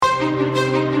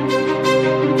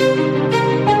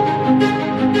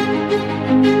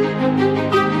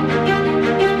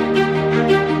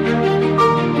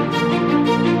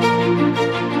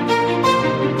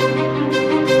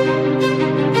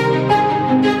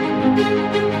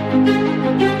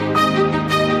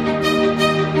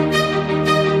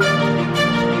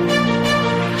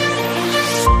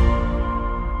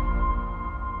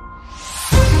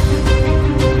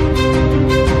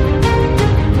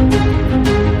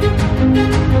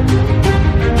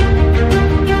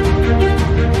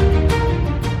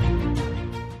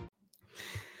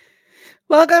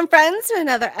Welcome, friends, to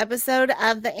another episode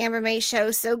of the Amber May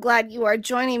Show. So glad you are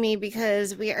joining me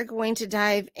because we are going to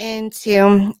dive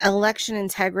into election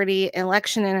integrity,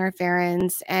 election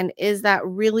interference, and is that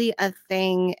really a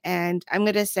thing? And I'm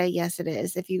going to say, yes, it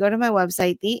is. If you go to my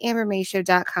website,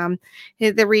 theambermayshow.com,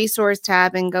 hit the resource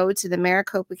tab and go to the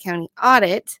Maricopa County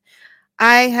audit,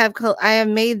 I have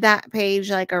made that page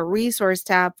like a resource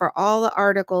tab for all the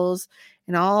articles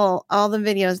and all the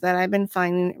videos that I've been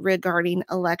finding regarding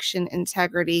election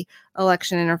integrity,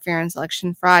 election interference,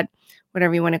 election fraud,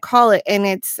 whatever you want to call it. And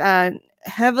it's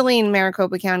heavily in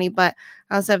Maricopa County, but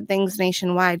I also have things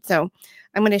nationwide. So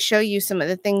I'm going to show you some of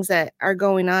the things that are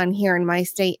going on here in my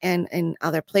state and in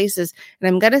other places. And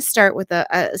I'm going to start with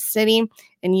a city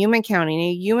in Yuma County.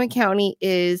 Now, Yuma County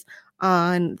is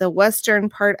on the western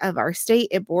part of our state.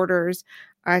 It borders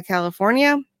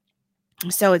California.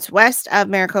 So it's west of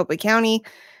Maricopa County,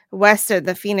 west of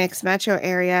the Phoenix metro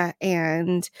area.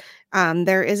 And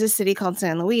there is a city called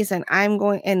San Luis. And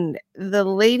and the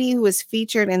lady who was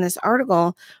featured in this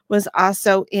article was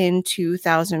also in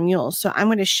 2000 Mules. So I'm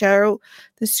going to show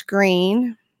the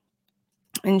screen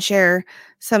and share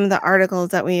some of the articles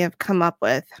that we have come up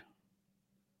with.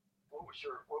 What was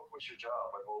your job?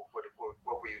 Like,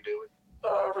 what were you doing?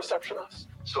 Receptionist.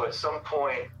 So at some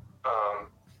point,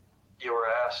 you were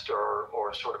asked or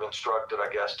sort of instructed, I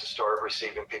guess, to start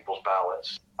receiving people's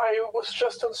ballots. I was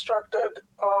just instructed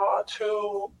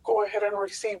to go ahead and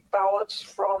receive ballots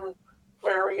from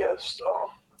various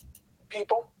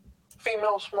people,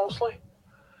 females mostly,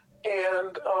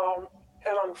 and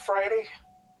on Friday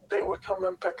they would come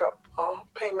and pick up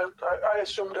payment. I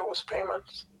assumed it was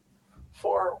payments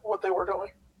for what they were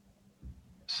doing.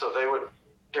 So they would,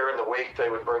 during the week, they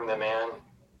would bring them in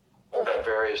at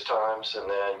various times, and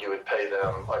then you would pay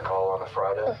them like all on a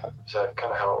Friday. Is that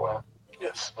kind of how it went?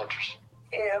 Yes. Interesting.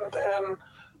 And then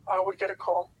I would get a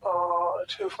call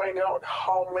to find out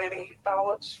how many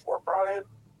ballots were brought in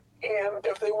and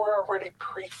if they were already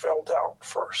pre-filled out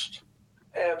first.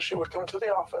 And she would come to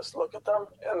the office, look at them,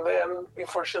 and then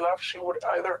before she left, she would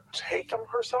either take them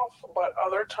herself, but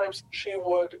other times she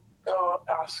would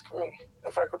ask me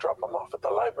if I could drop them off at the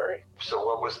library. So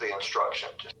what was the instruction?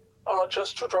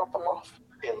 Just to drop them off.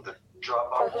 In the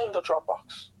drop box? In the drop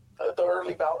box. The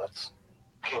early ballots.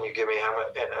 Can you give me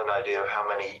an idea of how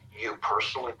many you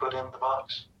personally put in the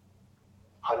box?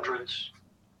 Hundreds?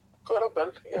 Could have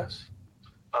been, yes.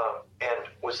 And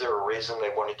was there a reason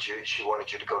she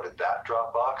wanted you to go to that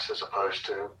drop box as opposed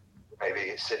to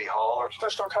maybe City Hall or something?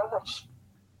 There's no cameras.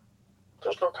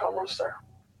 There's no cameras there.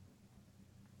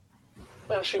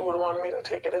 And she would want me to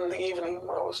take it in the evening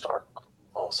when it was dark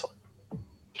also.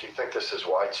 Do you think this is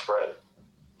widespread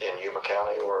in Yuma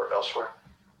County or elsewhere?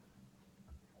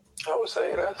 I would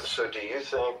say it is. So do you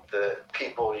think that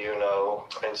people you know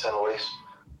in San Luis,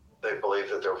 they believe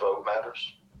that their vote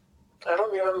matters? I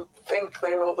don't even think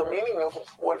they know the meaning of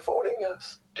what voting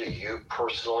is. Do you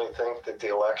personally think that the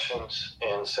elections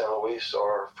in San Luis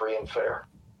are free and fair?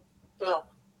 No.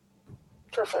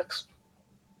 They're fixed.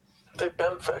 They've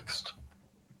been fixed.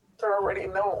 They already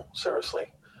know,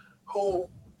 seriously, who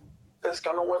is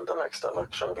going to win the next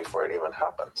election before it even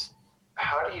happens.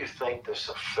 How do you think this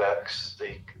affects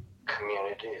the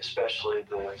community, especially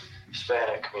the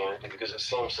Hispanic community, because it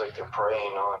seems like they're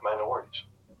preying on minorities?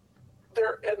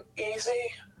 They're an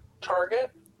easy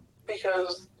target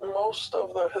because most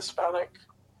of the Hispanics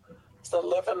that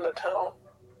live in the town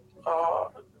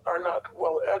are not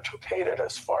well educated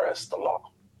as far as the law.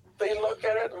 They look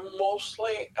at it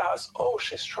mostly as, oh,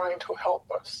 she's trying to help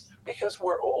us because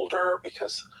we're older,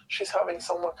 because she's having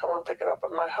someone come and pick it up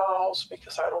at my house,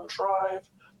 because I don't drive.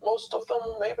 Most of them,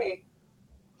 maybe,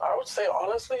 I would say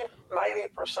honestly,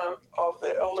 90% of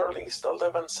the elderlies that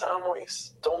live in San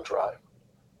Luis don't drive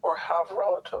or have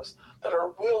relatives that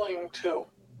are willing to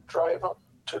drive them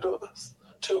to do this,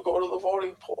 to go to the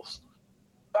voting polls.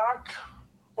 Back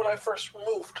when I first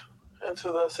moved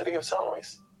into the city of San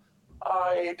Luis,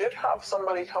 I did have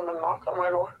somebody come and knock on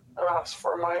my door and ask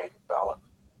for my ballot.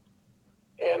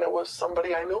 And it was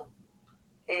somebody I knew.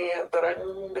 and that I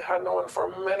had known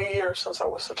for many years since I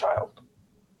was a child.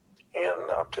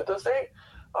 And up to this day,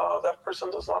 that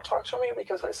person does not talk to me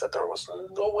because I said there was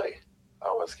no way I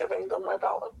was giving them my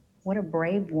ballot. What a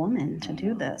brave woman to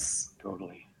do this.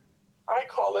 Totally. I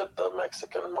call it the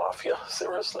Mexican mafia,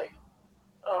 seriously,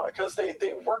 because they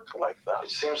work like that. It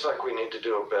seems like we need to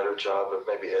do a better job of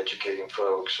maybe educating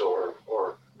folks or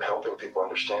helping people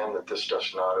understand that this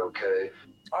stuff's not okay.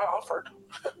 I offered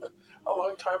a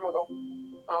long time ago,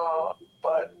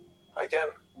 but again,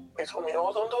 they told me,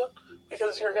 oh, don't do it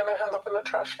because you're going to end up in the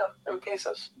trash can in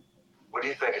pieces. What do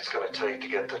you think it's going to take to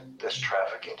get this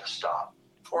trafficking to stop?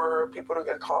 For people to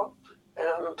get caught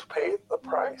and to pay the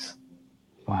price.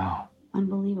 Wow.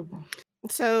 Unbelievable.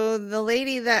 So the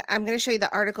lady that I'm going to show you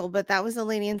the article, but that was a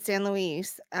lady in San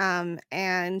Luis,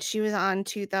 and she was on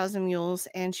 2000 Mules,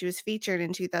 and she was featured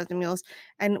in 2000 Mules.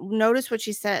 And notice what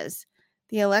she says: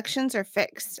 the elections are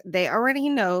fixed. They already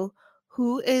know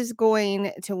who is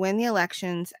going to win the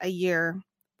elections a year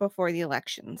before the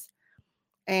elections,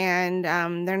 and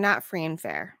they're not free and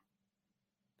fair.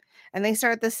 And they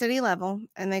start at the city level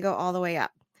and they go all the way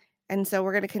up. And so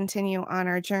we're going to continue on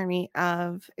our journey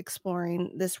of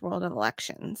exploring this world of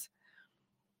elections.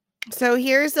 So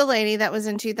here's the lady that was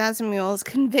in 2000 Mules,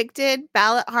 convicted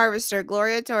ballot harvester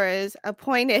Gloria Torres,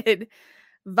 appointed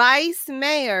vice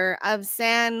mayor of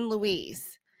San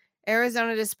Luis,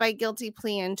 Arizona, despite guilty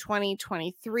plea in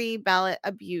 2023 ballot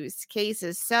abuse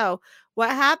cases. So what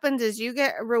happens is you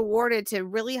get rewarded to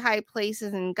really high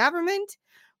places in government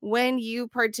when you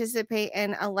participate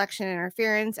in election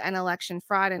interference and election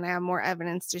fraud, and I have more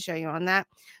evidence to show you on that.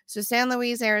 So San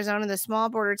Luis, Arizona, the small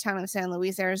border town of San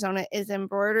Luis, Arizona, is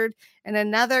embroidered in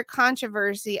another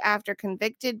controversy after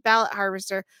convicted ballot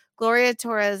harvester Gloria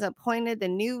Torres appointed the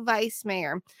new vice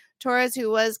mayor. Torres, who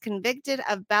was convicted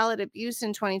of ballot abuse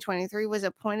in 2023, was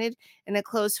appointed in a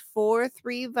close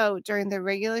 4-3 vote during the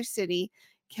regular city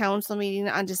council meeting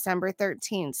on December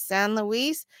 13th. San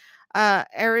Luis,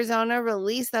 Arizona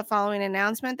released the following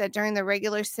announcement that during the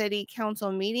regular city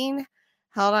council meeting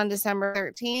held on December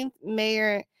 13th,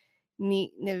 Mayor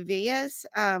Nevillas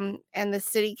and the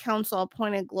city council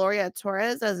appointed Gloria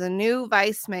Torres as the new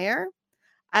vice mayor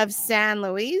of San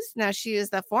Luis. Now she is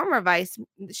the former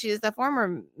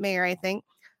mayor, I think.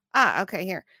 Okay,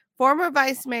 here. Former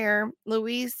Vice Mayor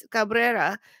Luis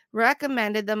Cabrera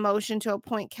recommended the motion to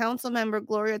appoint council member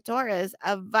Gloria Torres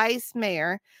as vice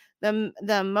mayor.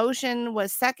 The motion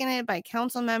was seconded by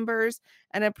council members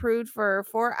and approved for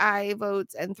 4 aye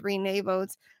votes and 3 nay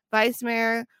votes. Vice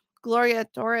Mayor Gloria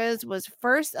Torres was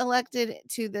first elected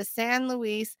to the San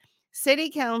Luis City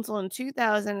Council in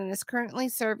 2000 and is currently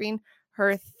serving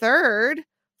her 3rd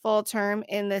full term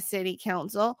in the city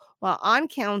council. While on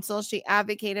council, she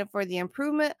advocated for the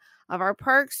improvement of our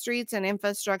parks, streets, and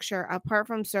infrastructure. Apart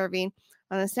from serving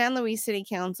on the San Luis City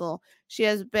Council, she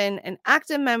has been an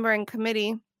active member in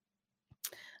committee.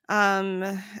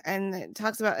 And it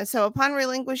talks about, so upon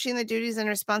relinquishing the duties and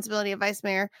responsibility of vice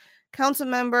mayor, council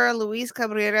member Luis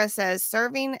Cabrera says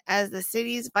serving as the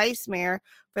city's vice mayor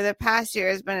for the past year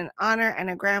has been an honor and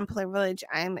a grand privilege.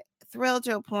 I'm thrilled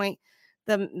to appoint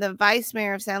the vice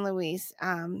mayor of San Luis,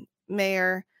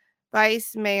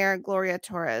 Vice Mayor Gloria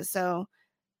Torres. So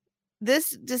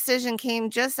this decision came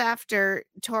just after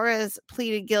Torres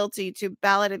pleaded guilty to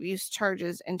ballot abuse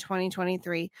charges in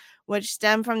 2023, which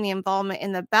stemmed from the involvement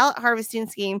in the ballot harvesting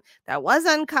scheme that was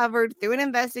uncovered through an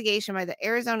investigation by the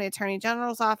Arizona Attorney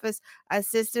General's office,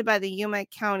 assisted by the Yuma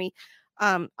County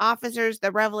officers.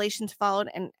 The revelations followed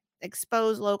and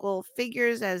exposed local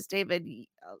figures as David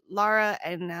Lara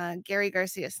and Gary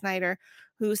Garcia Snyder,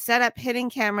 who set up hidden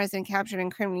cameras and captured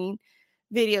incriminating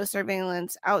video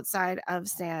surveillance outside of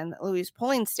San Luis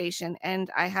polling station.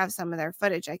 And I have some of their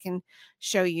footage. I can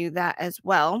show you that as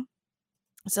well.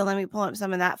 So let me pull up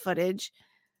some of that footage.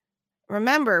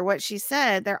 Remember what she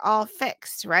said, they're all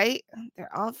fixed, right?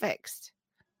 They're all fixed.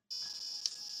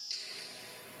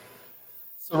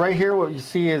 So right here, what you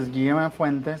see is Guillermo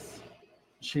Fuentes.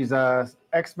 She's a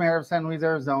ex-mayor of San Luis,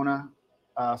 Arizona,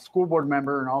 a school board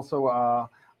member, and also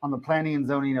on the planning and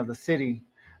zoning of the city.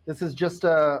 This is just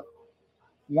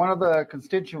one of the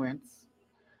constituents.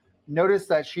 Notice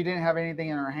that she didn't have anything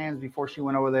in her hands before she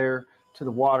went over there to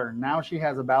the water. Now she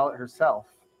has a ballot herself.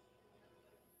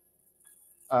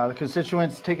 The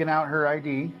constituent's taken out her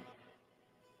ID.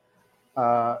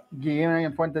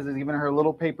 Guillermo Fuentes has given her a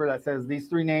little paper that says these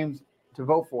 3 names to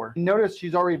vote for. Notice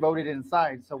she's already voted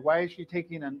inside. So why is she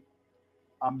taking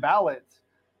a ballot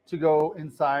to go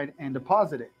inside and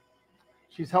deposit it?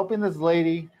 She's helping this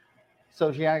lady,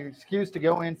 so she had an excuse to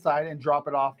go inside and drop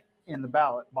it off in the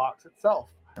ballot box itself.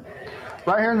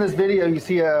 Right here in this video, you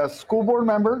see a school board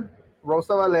member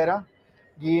Rosa Valera,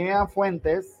 Guillena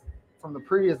Fuentes from the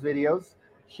previous videos.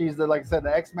 She's the, like I said,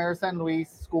 the ex-mayor of San Luis,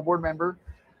 school board member.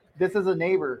 This is a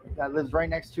neighbor that lives right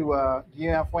next to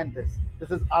Guillena Fuentes.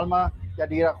 This is Alma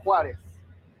Yadira Juarez.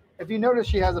 If you notice,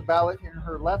 she has a ballot in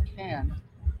her left hand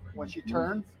when she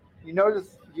turns. You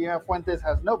notice Guillena Fuentes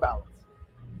has no ballots.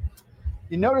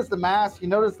 You notice the mask, you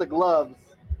notice the gloves,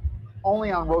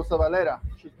 only on Rosa Valera.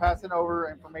 She's passing over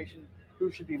information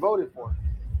who should be voted for.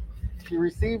 She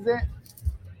receives it.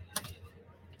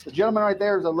 The gentleman right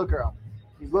there is a looker out.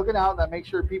 He's looking out to make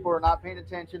sure people are not paying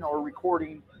attention or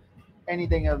recording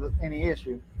anything of any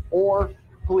issue, or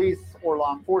police or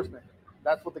law enforcement.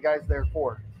 That's what the guy's there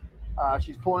for.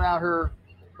 She's pulling out her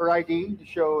ID to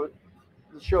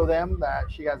show them that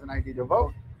she has an ID to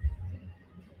vote.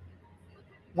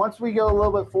 Once we go a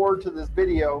little bit forward to this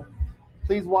video,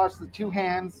 please watch the two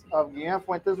hands of Guillena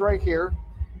Fuentes right here.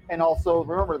 And also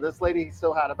remember, this lady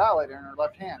still had a ballot in her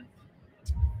left hand.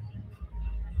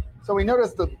 So we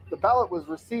noticed the ballot was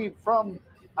received from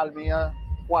Almia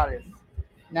Juarez.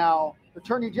 Now, the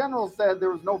Attorney General said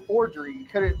there was no forgery. He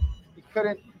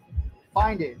couldn't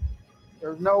find it. There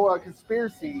was no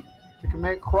conspiracy to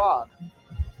commit fraud.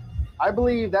 I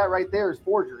believe that right there is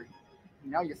forgery.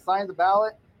 You know, you sign the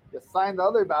ballot, you sign the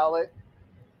other ballot.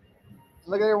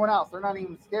 Look at everyone else. They're not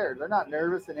even scared. They're not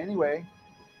nervous in any way.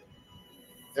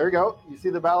 There we go. You see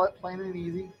the ballot, plain and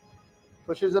easy.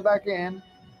 Pushes it back in.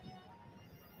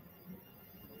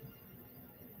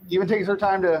 Even takes her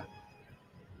time to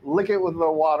lick it with the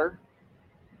water.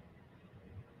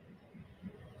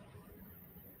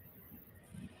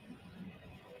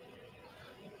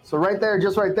 So right there,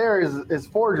 just right there is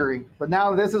forgery. But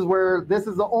now this is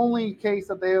the only case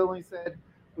that they only said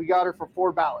we got her for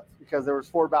 4 ballots, because there was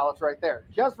 4 ballots right there.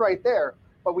 Just right there.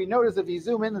 But we notice if you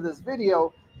zoom into this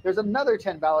video, there's another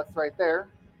 10 ballots right there.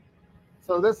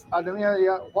 So this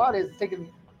Ademia Juarez is taking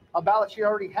a ballot she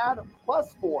already had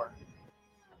plus 4.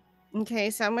 Okay,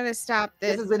 so I'm going to stop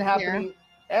this. This has been happening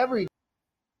every day.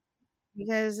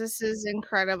 Because this is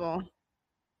incredible.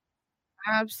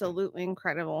 Absolutely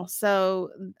incredible. So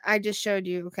I just showed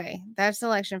you, okay, that's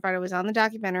election fraud. It was on the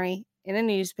documentary in a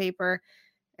newspaper,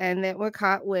 and that we're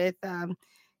caught with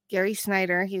Gary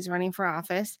Snyder. He's running for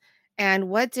office. And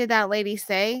what did that lady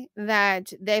say?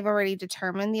 That they've already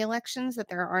determined the elections, that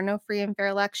there are no free and fair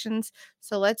elections.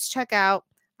 So let's check out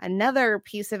another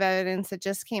piece of evidence that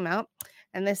just came out.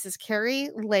 And this is Kari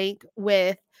Lake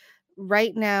with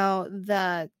right now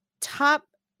the top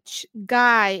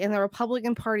guy in the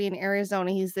Republican Party in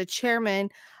Arizona. He's the chairman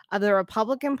of the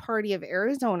Republican Party of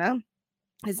Arizona.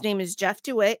 His name is Jeff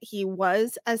DeWitt. He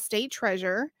was a state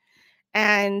treasurer,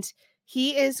 and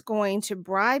he is going to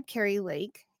bribe Kari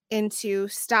Lake into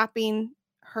stopping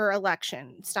her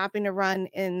election, stopping to run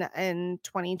in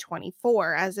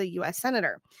 2024 as a U.S.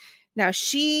 senator. Now,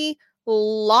 she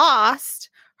lost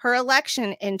her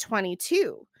election in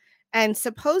 22. And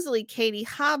supposedly Katie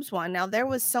Hobbs won. Now, there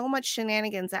was so much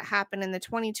shenanigans that happened in the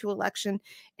 22 election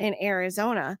in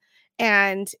Arizona.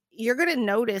 And you're going to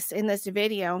notice in this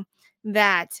video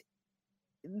that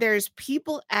there's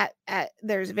people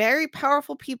there's very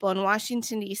powerful people in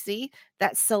Washington, D.C.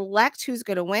 that select who's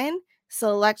going to win,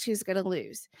 select who's going to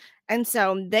lose. And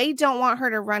so they don't want her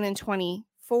to run in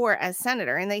 24 as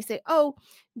senator. And they say, oh,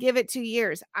 give it 2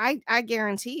 years. I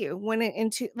guarantee you, when it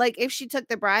into, like, if she took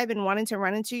the bribe and wanted to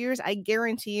run in 2 years, I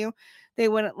guarantee you they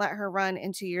wouldn't let her run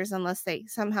in 2 years unless they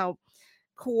somehow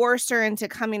coerced her into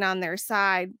coming on their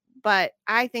side. But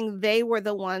I think they were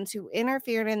the ones who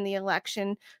interfered in the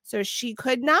election, so she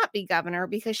could not be governor,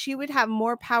 because she would have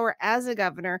more power as a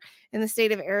governor in the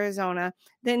state of Arizona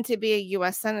than to be a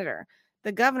U.S. senator.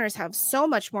 The governors have so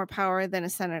much more power than a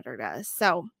senator does.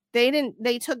 So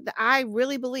I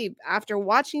really believe, after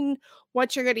watching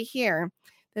what you're going to hear,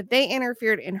 that they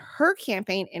interfered in her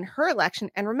campaign, in her election.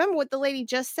 And remember what the lady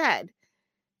just said.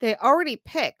 They already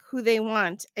pick who they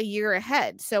want a year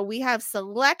ahead. So we have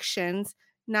selections,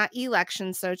 not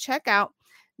elections. So check out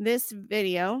this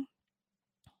video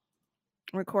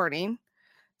recording.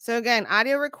 So again,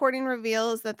 audio recording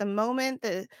reveals that the moment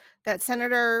that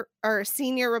Senator or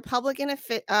senior Republican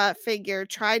figure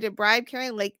tried to bribe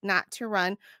Kari Lake not to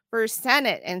run for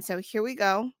Senate. And so here we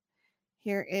go.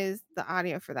 Here is the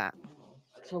audio for that.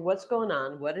 So what's going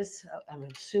on? What is? I'm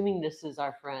assuming this is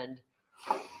our friend.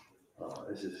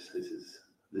 This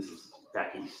is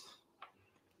back east.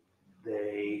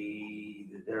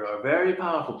 There are very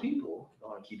powerful people that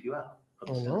want to keep you out.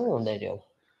 I know they do.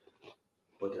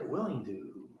 But they're willing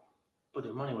to put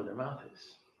their money where their mouth is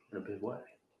in a big way.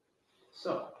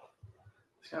 So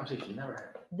this conversation never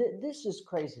happened. This is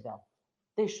crazy, though.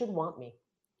 They should want me.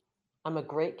 I'm a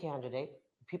great candidate.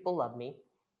 People love me.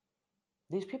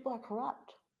 These people are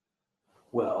corrupt.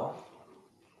 Well,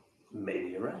 maybe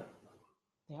you're right.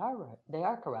 They are right. They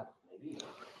are corrupt. Maybe.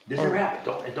 This is a rabbit.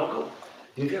 Don't go.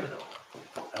 Do you ever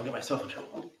though? I'll get myself in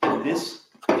trouble. This,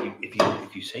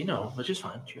 if you say no, which is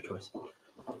fine, it's your choice.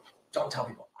 Don't tell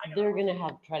people. They're gonna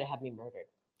try to have me murdered.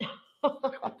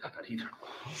 Not either.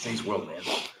 Today's world, man.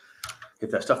 If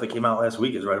that stuff that came out last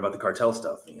week is right about the cartel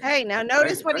stuff. Hey, now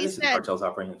notice what he The said. cartel's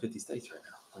operating in 50 states right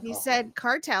now. He said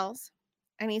cartels,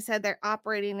 and he said they're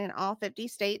operating in all 50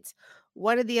 states.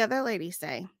 What did the other lady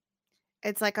say?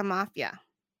 It's like a mafia.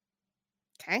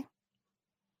 Okay.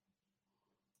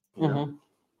 You know?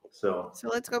 So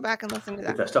let's go back and listen to if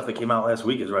that. that stuff that came out last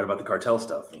week is right about the cartel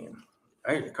stuff,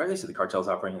 they said the cartel's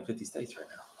operating in 50 states right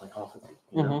now, like all 50.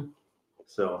 You know?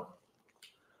 So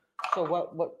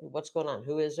what's going on?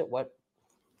 Who is it? What?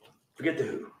 Forget the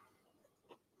who.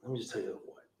 Let me just tell you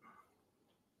what.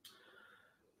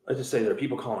 Let's just say there are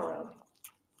people calling around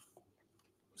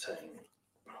saying,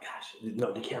 "Gosh,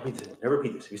 no, they can't repeat this. Never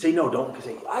repeat this. If you say no, don't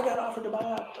say I got offered to buy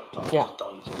out."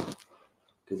 Don't use it,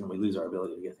 because then we lose our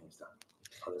ability to get things done.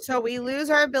 So we lose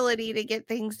our ability to get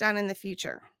things done in the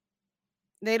future.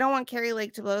 They don't want Carrie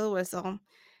Lake to blow the whistle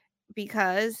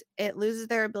because it loses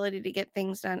their ability to get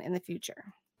things done in the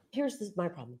future. Here's my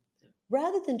problem.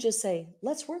 Rather than just say,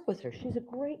 let's work with her, she's a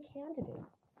great candidate,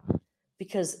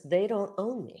 because they don't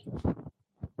own me.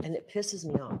 And it pisses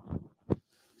me off.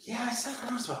 Yeah, it's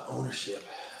not about ownership.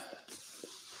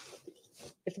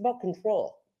 It's about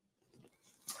control.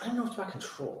 I don't know if it's about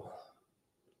control.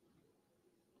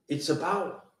 It's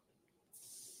about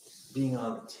being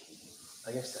on the team.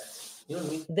 I guess that's, you know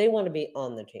what I mean? They want to be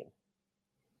on the team.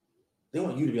 They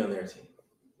want you to be on their team.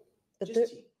 But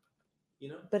Just team. You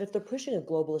know? But if they're pushing a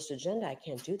globalist agenda, I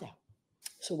can't do that.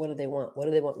 So what do they want? What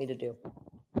do they want me to do?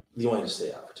 They want you to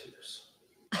stay out for 2 years.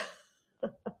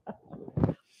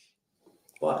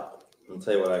 But I'll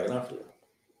tell you what I can offer you.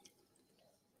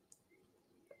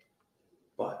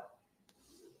 But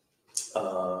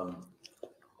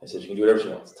I said you can do whatever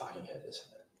you want. It's talking head,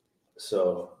 isn't it?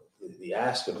 So the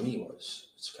ask of me was,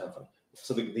 it's kind of funny.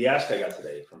 So the ask I got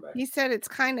today from back. He said it's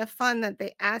kind of fun that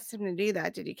they asked him to do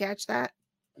that. Did you catch that?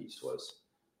 East was.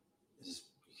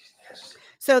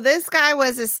 So this guy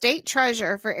was a state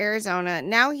treasurer for Arizona.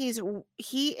 Now he is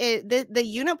the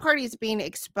Uni-Party is being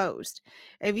exposed.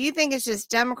 If you think it's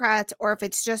just Democrats or if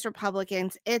it's just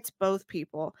Republicans, it's both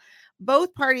people.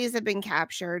 Both parties have been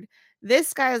captured.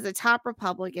 This guy is the top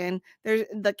Republican.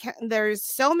 There's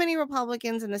so many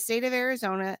Republicans in the state of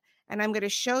Arizona, and I'm going to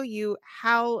show you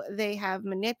how they have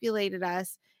manipulated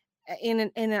us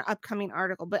in an upcoming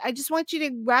article. But I just want you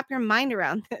to wrap your mind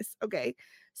around this, okay?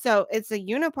 So it's the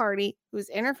Uni-Party who's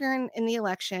interfering in the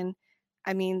election.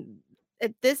 I mean,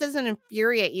 if this doesn't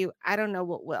infuriate you, I don't know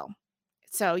what will.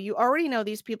 So you already know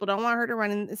these people don't want her to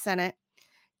run in the Senate.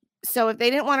 So if they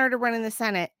didn't want her to run in the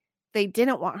Senate, they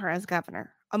didn't want her as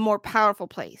governor, a more powerful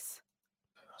place.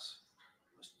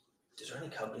 Is there any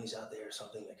companies out there or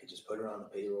something that could just put her on the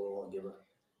payroll and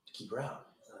keep her out?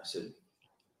 And I said,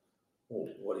 well,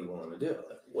 what do you want to do?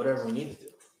 Like, whatever we need to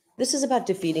do. This is about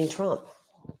defeating Trump.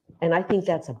 And I think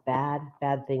that's a bad,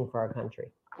 bad thing for our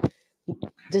country.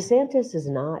 DeSantis is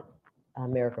not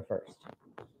America first.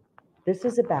 This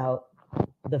is about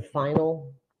the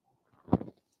final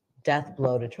death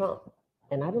blow to Trump.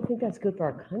 And I don't think that's good for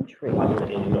our country. And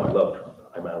you know, I love Trump.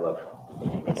 I love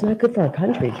Trump. It's not good for our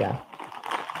country, Jeff.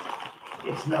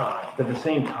 It's not. But at the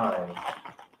same time,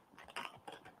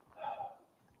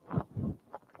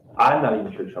 I'm not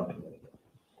even sure Trump can win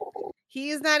again.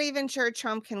 He is not even sure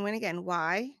Trump can win again.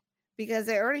 Why? Because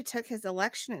they already took his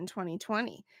election in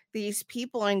 2020. These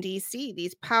people in DC,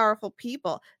 these powerful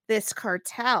people, this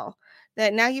cartel,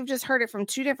 that now you've just heard it from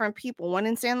two different people, one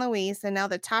in San Luis and now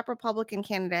the top Republican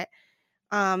candidate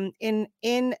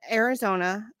in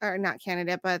Arizona, or not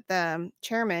candidate, but the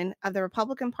chairman of the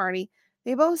Republican Party.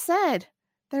 They both said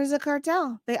there's a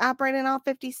cartel. They operate in all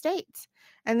 50 states.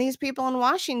 And these people in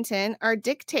Washington are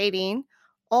dictating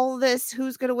all this,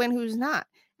 who's going to win, who's not.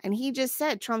 And he just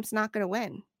said Trump's not going to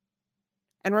win.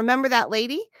 And remember that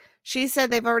lady? She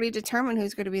said they've already determined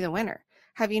who's going to be the winner.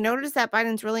 Have you noticed that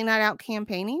Biden's really not out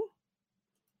campaigning?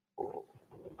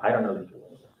 I don't know.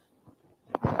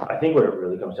 I think what it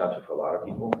really comes down to for a lot of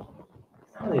people,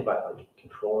 it's not really about like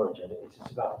control or agenda. It's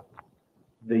just about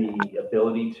the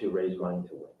ability to raise money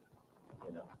to win.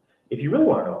 You know, if you really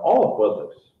want to know, all of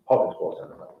politics boils down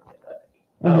to money.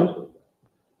 I think.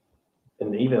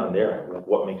 And even on their end, like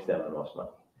what makes them the most money?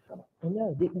 I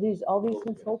know all these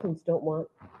consultants don't want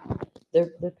their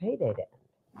payday to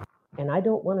end, and I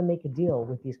don't want to make a deal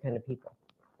with these kind of people.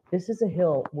 This is a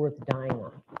hill worth dying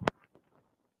on.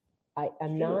 I'm Feel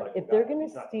not, like if the they're guy, going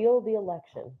he's to not- steal the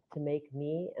election to make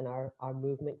me and our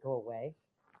movement go away,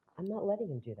 I'm not letting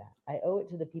them do that. I owe it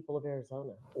to the people of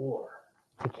Arizona Or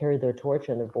to carry their torch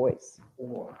and their voice.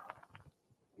 you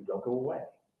don't go away,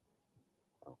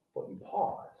 but you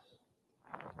pause.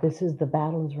 This is the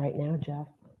battles right now, Jeff.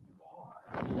 You pause,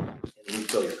 and then you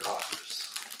fill your coffers.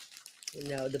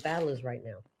 No, the battle is right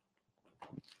now.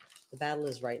 The battle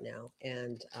is right now,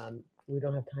 and we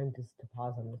don't have time to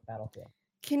pause on this battlefield.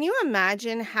 Can you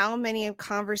imagine how many of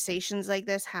conversations like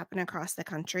this happen across the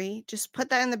country? Just put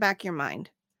that in the back of your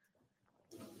mind.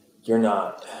 You're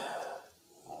not.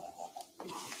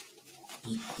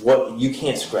 You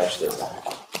can't scratch their back.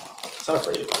 It's not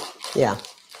afraid of you. Yeah.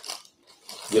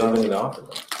 You don't have anything to offer them,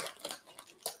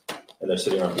 and they're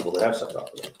sitting around people that have something to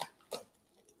offer them.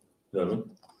 You know what I mean?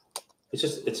 It's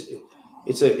just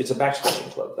it's a back scratching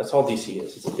club. That's all DC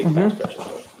is. It's a big back scratching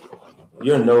club.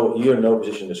 You're in no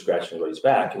position to scratch anybody's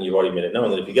back, and you've already made it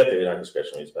known that if you get there, you're not going to scratch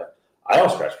anybody's back. I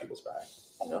don't scratch people's back.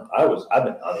 You know, I've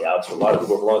been on the outs for a lot of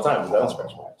people for a long time because I don't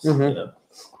scratch backs. You know,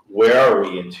 where are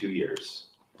we in 2 years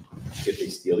if they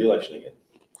steal the election again?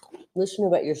 Listen to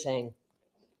what you're saying.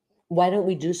 Why don't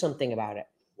we do something about it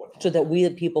so that we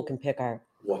the people can pick our?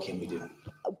 What can we do?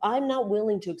 I'm not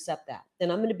willing to accept that,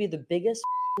 and I'm going to be the biggest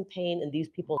pain in these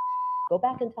people's. Go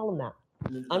back and tell them that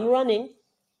I'm running,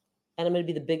 and I'm going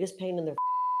to be the biggest pain in their.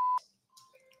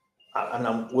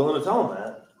 I'm willing to tell them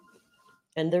that.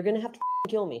 And they're going to have to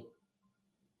kill me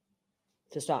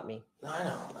to stop me. I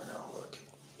know. Look,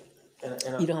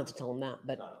 and You don't have to tell them that,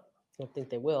 but no, I don't think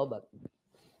they will. But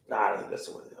I don't think that's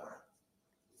the way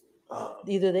they are.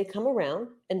 either they come around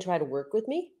and try to work with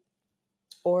me,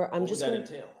 or I'm what just would that going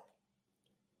to. entail?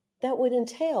 That would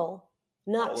entail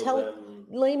not All of telling them-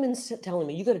 layman's telling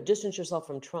me you got to distance yourself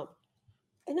from Trump.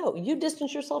 I know you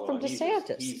distance yourself Well, from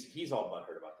DeSantis. He's all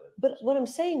butthurt about that. But what I'm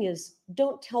saying is,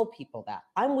 don't tell people that.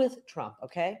 I'm with Trump,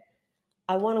 okay?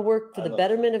 I want to work for I the love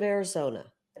betterment of Arizona.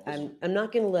 Just- I'm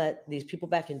not going to let these people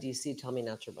back in DC tell me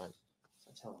not to run.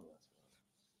 I'm telling you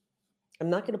that. I'm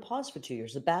not going to pause for 2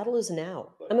 years. The battle is now.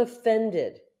 I'm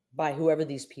offended by whoever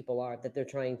these people are that they're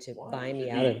trying to buy me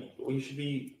out of. Well, you should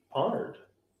be honored.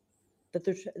 That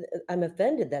I'm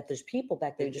offended that there's people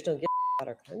back there who just don't get about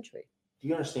our country. Do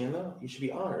you understand though? You should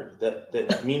be honored.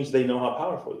 That means they know how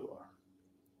powerful you are.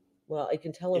 Well, I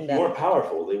can tell them If that. you weren't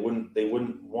powerful, they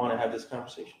wouldn't want to have this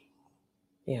conversation.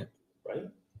 Yeah. Right?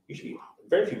 You should be.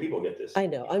 Very few people get this. I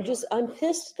know. I'm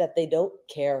pissed that they don't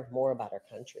care more about our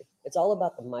country. It's all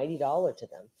about the mighty dollar to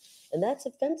them. And that's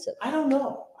offensive. I don't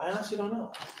know. I honestly don't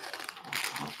know.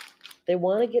 They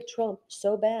want to get Trump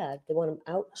so bad. They want him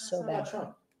out It's so not bad. about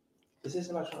Trump. This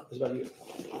isn't about Trump. It's about you.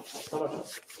 It's not about Trump.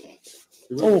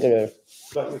 It's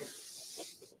about you.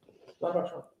 It's not about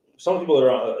Trump. Some people that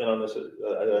are in on this, I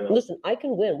don't know. Listen, I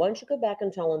can win. Why don't you go back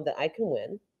and tell them that I can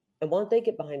win? And why don't they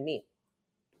get behind me?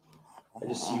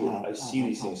 I see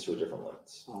these things through a different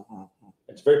lens.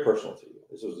 It's very personal to you.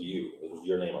 This was you. It was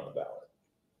your name on the ballot.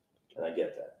 And I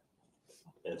get that.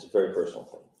 And it's a very personal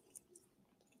thing.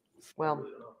 I Well,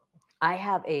 really don't know. I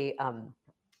have a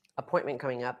appointment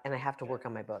coming up, and I have to work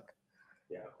on my book.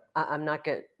 Yeah. I'm not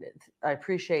good. I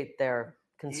appreciate their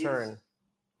concern.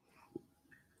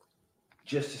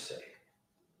 Just to say,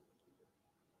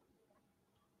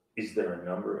 is there a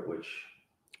number at which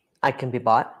I can be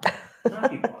bought.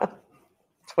 not be bought?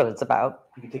 That's what it's about.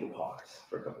 You can take a pause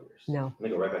for a couple of years. No. And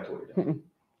then go right back to what you're doing.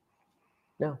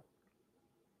 No.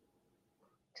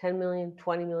 10 million,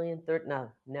 20 million, 30,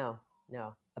 no.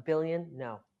 A billion,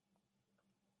 no.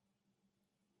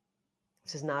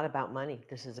 This is not about money.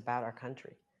 This is about our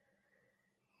country.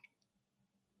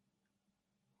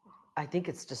 I think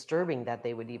it's disturbing that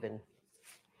they would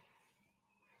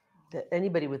that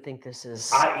anybody would think this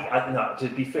is. No, to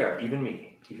be fair, even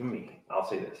me, I'll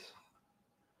say this.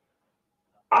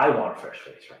 I want a fresh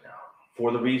face right now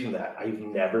for the reason that I've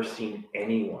never seen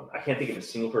anyone, I can't think of a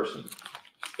single person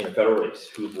in a federal race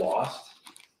who's lost,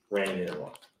 ran in and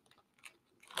won.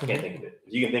 I can't think of it.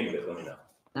 If you can think of it, let me know.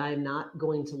 I'm not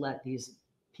going to let these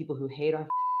people who hate our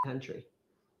country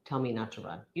tell me not to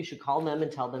run. You should call them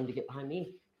and tell them to get behind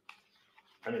me.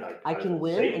 I mean, I can would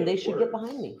win, say and they those should get words.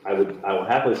 behind me. I will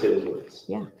happily say those words.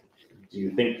 Yeah. Do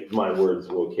you think my words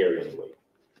will carry any weight?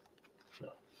 No.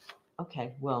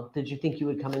 Okay. Well, did you think you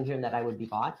would come in here and that I would be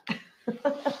bought?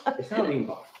 It's not being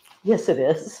bought. Yes, it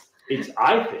is. It's,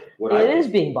 I think, It is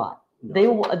being bought.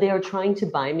 No. They are trying to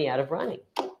buy me out of running.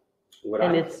 What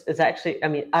And I it's actually, I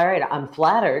mean, all right, I'm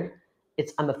flattered.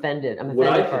 I'm offended. I'm What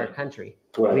I offended for our think- country.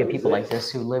 what I We have think is people like this.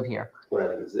 this who live here. What I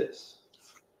think is this,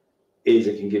 is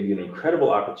it can give you an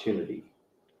incredible opportunity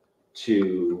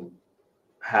to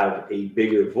have a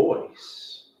bigger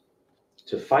voice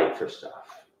to fight for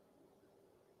stuff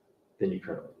than you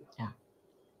currently do. Yeah.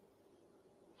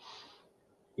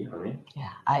 You know what I mean?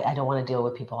 Yeah, I don't want to deal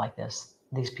with people like this.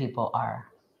 These people are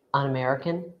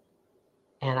un-American,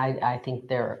 and I think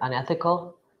they're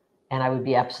unethical, and I would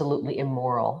be absolutely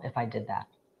immoral if I did that.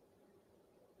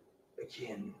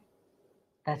 Again,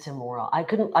 that's immoral. I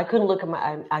couldn't look at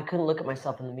I couldn't look at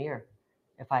myself in the mirror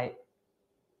if I,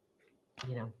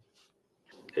 you know.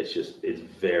 it's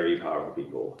very powerful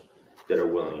people that are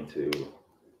willing to,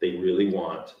 they really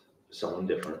want someone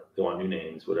different. They want new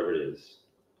names, whatever it is.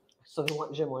 So they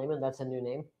want Jim Lehman, that's a new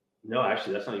name? No,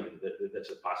 actually, that's not even, that's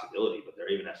a possibility, but they're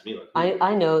even asking me like,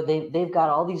 I know they've got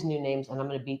all these new names, and I'm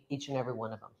going to beat each and every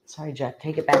one of them. Sorry, Jack,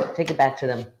 take it back to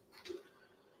them.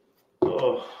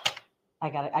 oh, I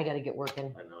gotta get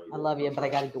working. I love you, but I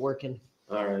gotta get working.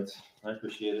 All right, I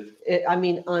appreciate it. I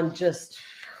mean, I'm just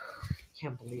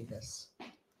can't believe this.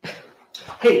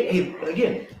 Hey,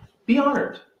 again, be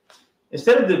honored.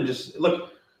 Instead of them just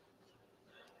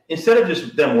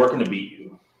them working to beat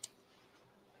you,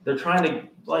 they're trying to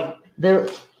like.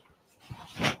 This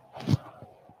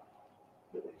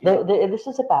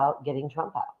is about getting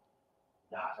Trump out.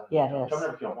 Nah, yeah, it is. Trump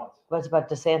never came once. But it's about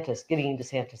DeSantis, getting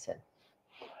DeSantis in.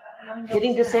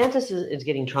 Getting DeSantis is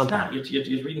getting Trump out.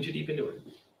 You're reading too deep into it.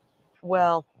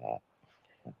 Well,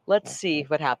 let's see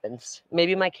what happens.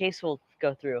 Maybe my case will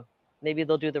go through. Maybe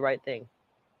they'll do the right thing.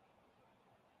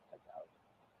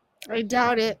 I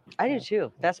doubt it. I do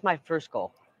too. That's my first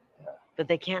goal. But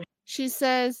they can't. She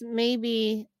says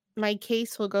maybe my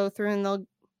case will go through and they'll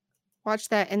watch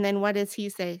that. And then what does he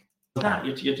say? Nah,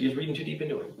 you're reading too deep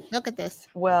into it. Look at this.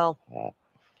 Well,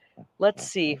 let's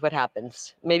see what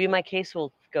happens. Maybe my case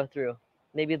will go through.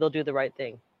 Maybe they'll do the right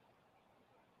thing.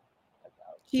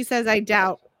 He says, I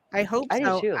doubt. I hope I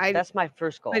so. do too. That's my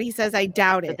first goal. But he says, I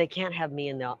doubt it. But they can't have me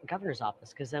in the governor's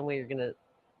office because then we're going to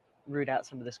root out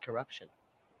some of this corruption.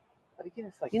 But again,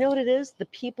 it's like, you know what it is? The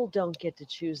people don't get to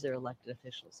choose their elected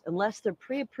officials unless they're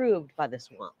pre-approved by the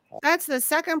swamp. That's the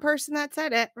second person that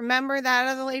said it. Remember that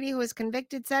other lady who was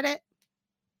convicted said it?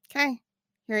 Okay,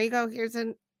 here you go. Here's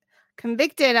a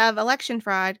convicted of election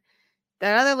fraud.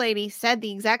 That other lady said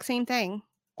the exact same thing.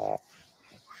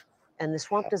 And the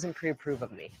swamp doesn't pre-approve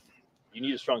of me. you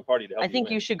need a strong party to help. I think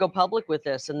you should go public with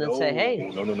this and then say, hey,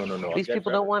 no. These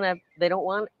people don't want to, they don't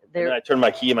want, And then I turn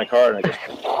my key in my car and I just,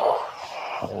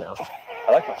 I don't know.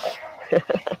 I like my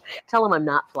Tell them I'm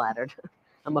not flattered.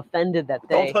 I'm offended that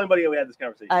Don't they, tell anybody we had this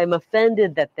conversation. I'm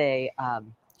offended that they,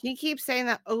 He keeps saying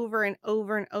that over and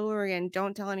over and over again.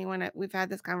 Don't tell anyone that we've had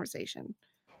this conversation.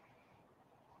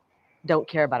 don't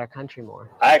care about our country more.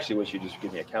 I actually wish you'd just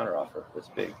give me a counter offer. That's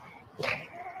big.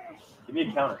 Give me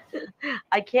a counter.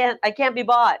 I can't be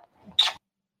bought.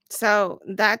 So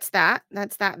that's that.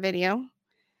 That's that video.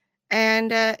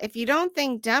 And if you don't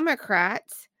think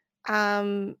Democrats,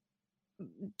 if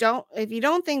you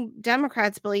don't think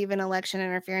Democrats believe in election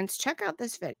interference, check out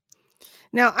this video.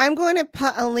 Now, I'm going to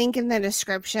put a link in the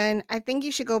description. I think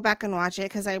you should go back and watch it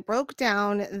because I broke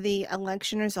down the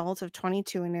election results of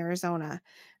 22 in Arizona.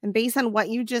 And based on what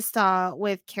you just saw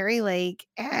with Carrie Lake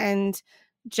and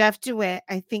Jeff DeWitt,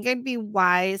 I think it'd be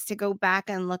wise to go back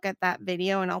and look at that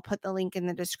video, and I'll put the link in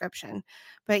the description.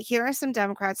 But here are some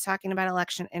Democrats talking about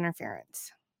election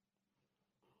interference.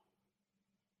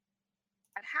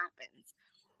 What happens?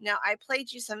 Now, I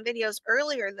played you some videos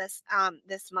earlier this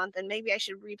month, and maybe I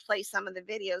should replay some of the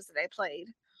videos that I played.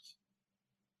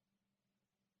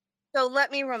 So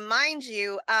let me remind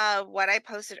you of what I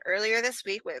posted earlier this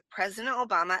week with President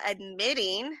Obama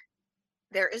admitting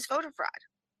there is voter fraud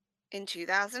in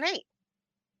 2008.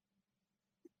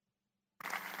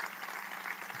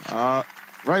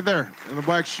 Right there in the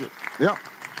black shirt. Yep.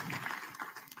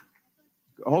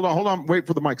 Hold on. Wait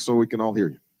for the mic so we can all hear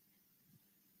you.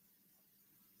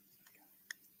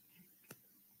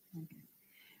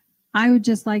 I would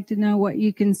just like to know what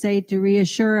you can say to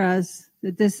reassure us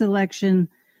that this election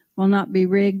will not be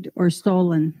rigged or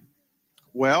stolen.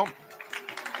 Well,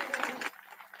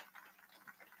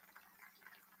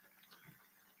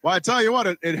 I tell you what,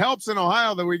 it helps in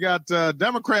Ohio that we got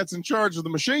Democrats in charge of the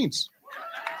machines.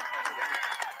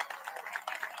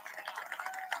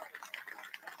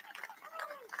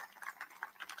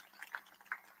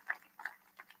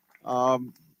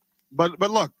 But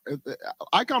look,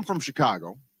 I come from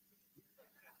Chicago.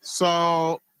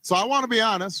 So I want to be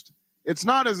honest. It's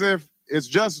not as if it's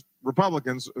just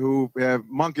Republicans who have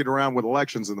monkeyed around with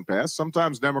elections in the past.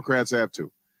 Sometimes Democrats have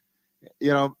too.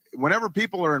 You know, whenever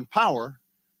people are in power,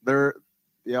 they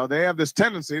have this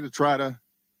tendency to try to,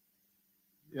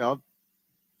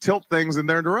 tilt things in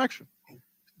their direction.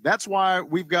 That's why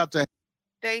we've got to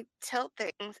They tilt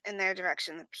things in their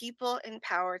direction. The people in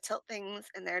power tilt things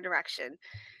in their direction.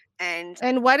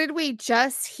 And what did we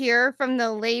just hear from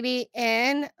the lady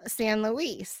in San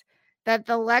Luis? That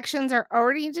the elections are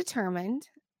already determined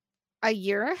a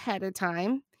year ahead of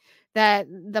time, that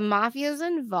the mafia is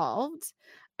involved.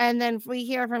 And then we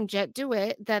hear from Jet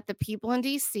DeWitt that the people in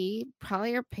DC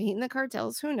probably are paying the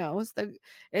cartels. Who knows?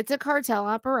 It's a cartel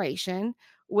operation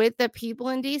with the people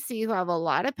in DC who have a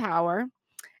lot of power,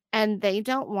 and they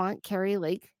don't want Carrie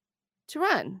Lake to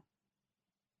run.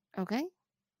 Okay.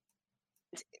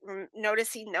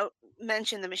 Notice he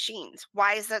mentioned the machines.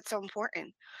 Why is that so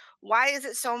important? Why is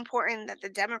it so important that the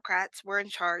Democrats were in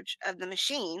charge of the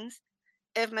machines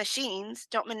if machines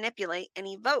don't manipulate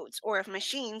any votes, or if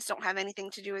machines don't have anything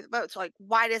to do with votes? Like,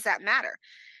 why does that matter?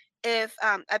 If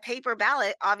a paper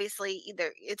ballot, obviously,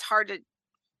 it's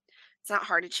not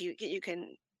hard to cheat. You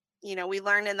can, we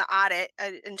learned in the audit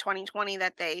in 2020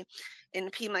 that in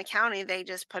Pima County, they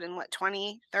just put in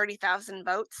 30,000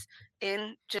 votes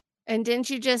in. And didn't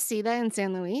you just see that in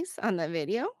San Luis on the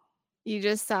video? You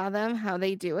just saw them, how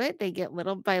they do it. They get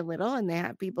little by little, and they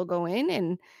have people go in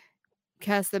and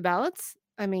cast the ballots.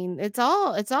 I mean, it's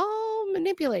all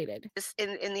manipulated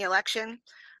in the election.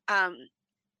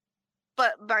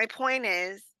 But my point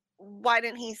is, why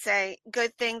didn't he say,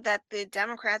 good thing that the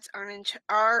Democrats are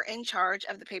in charge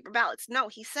of the paper ballots? No,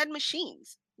 he said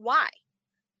machines. Why?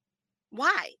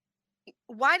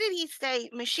 Why did he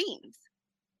say machines?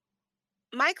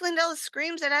 Mike Lindell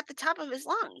screams it at the top of his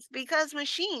lungs, because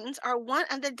machines are one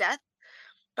of the death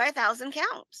by 1,000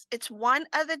 counts. It's one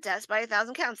of the deaths by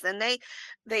 1,000 counts. Then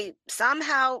they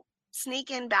somehow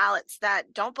sneak in ballots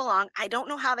that don't belong. I don't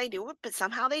know how they do it, but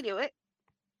somehow they do it.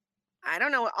 I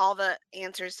don't know all the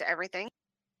answers to everything.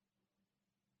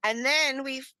 And then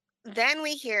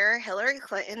we hear Hillary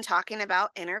Clinton talking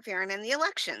about interfering in the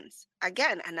elections.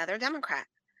 Again, another Democrat.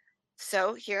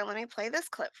 So here, let me play this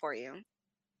clip for you.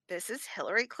 This is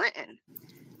Hillary Clinton.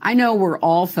 I know we're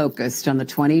all focused on the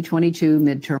 2022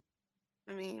 midterm.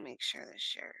 Let me make sure this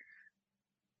shared.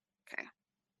 Okay.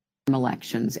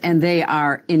 Elections, and they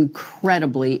are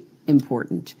incredibly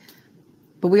important.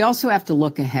 But we also have to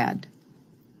look ahead,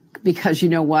 because you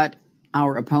know what?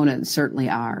 Our opponents certainly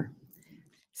are.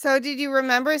 So did you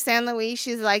remember San Luis?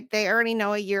 She's like, they already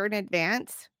know a year in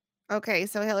advance. Okay,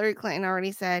 so Hillary Clinton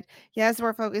already said, yes,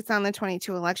 we're focused on the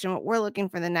 22 election, but we're looking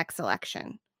for the next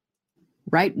election.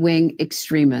 Right-wing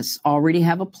extremists already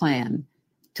have a plan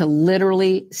to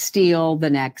literally steal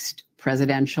the next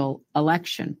presidential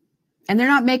election. And they're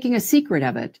not making a secret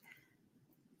of it.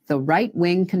 The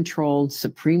right-wing controlled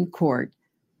Supreme Court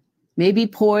may be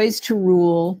poised to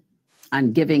rule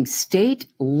on giving state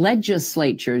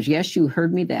legislatures, yes, you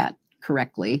heard me that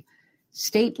correctly,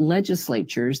 state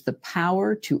legislatures the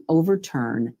power to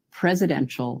overturn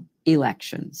presidential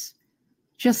elections.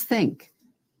 Just think,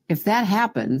 if that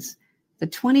happens, the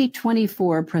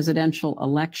 2024 presidential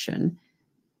election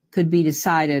could be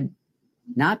decided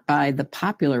not by the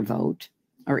popular vote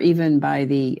or even by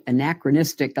the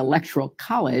anachronistic Electoral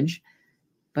College,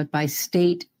 but by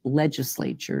state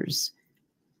legislatures,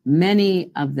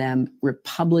 many of them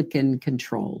Republican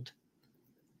controlled.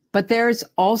 But there's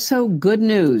also good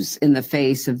news in the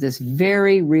face of this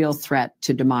very real threat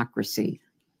to democracy.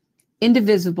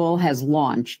 Indivisible has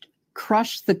launched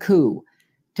Crush the Coup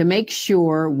to make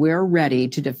sure we're ready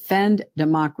to defend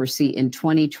democracy in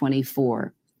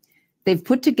 2024. They've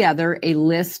put together a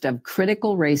list of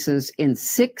critical races in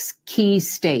 6 key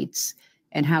states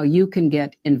and how you can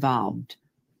get involved.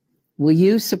 Will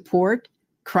you support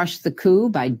Crush the Coup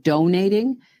by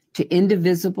donating to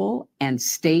Indivisible and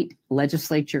state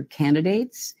legislature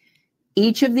candidates?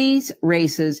 Each of these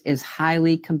races is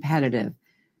highly competitive,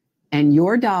 and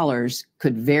your dollars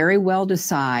could very well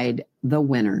decide the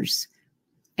winners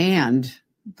and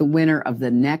the winner of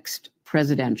the next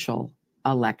presidential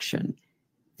election.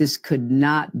 This could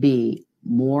not be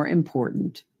more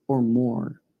important or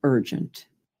more urgent.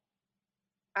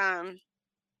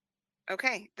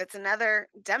 Okay, that's another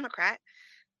Democrat,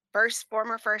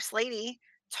 former first lady,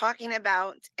 talking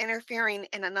about interfering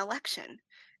in an election,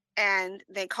 and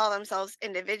they call themselves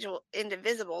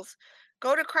indivisibles.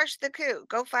 Go to Crush the Coup.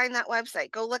 Go find that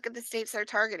website. Go look at the states they're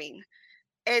targeting.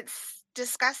 It's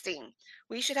disgusting.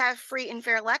 We should have free and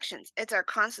fair elections. It's our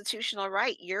constitutional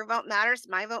right. Your vote matters,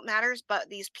 my vote matters, but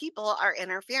these people are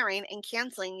interfering and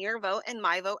canceling your vote and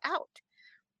my vote out.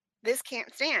 This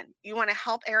can't stand. You want to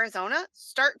help Arizona?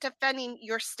 Start defending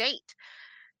your state.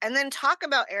 And then talk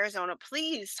about Arizona.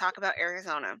 Please talk about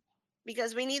Arizona,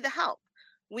 because we need the help.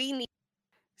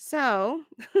 So,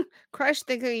 Crush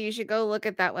the Coup, you should go look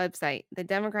at that website. The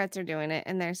Democrats are doing it,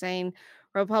 and they're saying,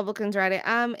 Republicans read it.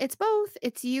 It's both.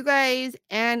 It's you guys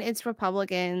and it's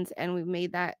Republicans, and we've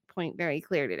made that point very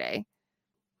clear today.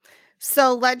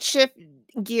 So let's shift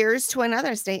gears to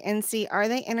another state and see, are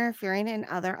they interfering in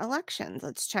other elections?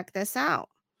 Let's check this out.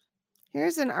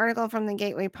 Here's an article from the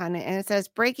Gateway Pundit, and it says,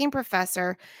 breaking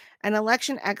professor and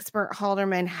election expert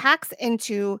Halderman hacks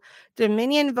into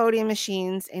Dominion voting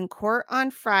machines in court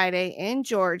on Friday in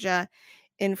Georgia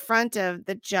in front of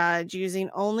the judge using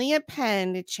only a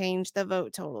pen to change the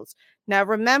vote totals. Now,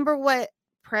 remember what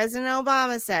President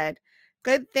Obama said.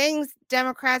 Good things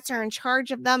Democrats are in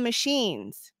charge of the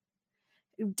machines.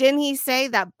 Didn't he say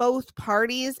that both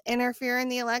parties interfere in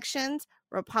the elections,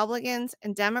 Republicans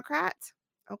and Democrats?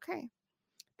 Okay.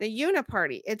 The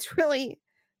Uni-Party. It's really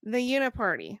the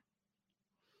Uni-Party.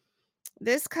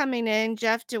 This coming in,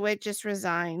 Jeff DeWitt just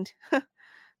resigned.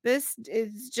 This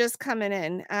is just coming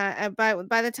in.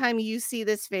 By the time you see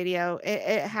this video,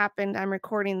 it happened. I'm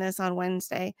recording this on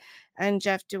Wednesday, and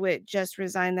Jeff DeWitt just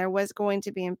resigned. There was going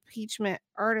to be impeachment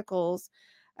articles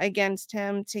against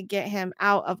him to get him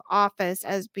out of office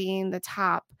as being the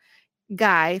top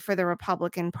guy for the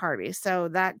Republican Party. So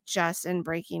that just in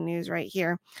breaking news right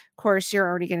here. Of course, you're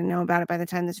already going to know about it by the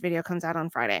time this video comes out on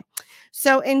Friday.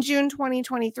 So in June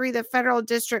 2023, the Federal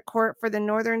District Court for the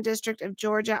Northern District of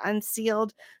Georgia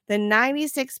unsealed the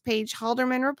 96-page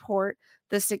Halderman report,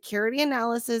 the security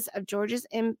analysis of Georgia's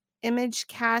image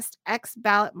cast X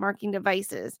ballot marking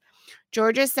devices.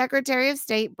 Georgia's Secretary of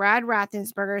State, Brad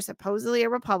Raffensperger, supposedly a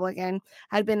Republican,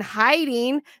 had been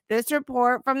hiding this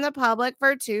report from the public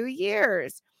for 2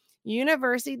 years. He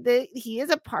is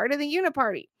a part of the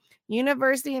Uni-Party.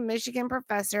 University of Michigan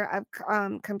professor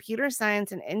of computer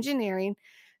science and engineering,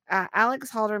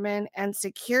 Alex Halderman, and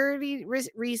security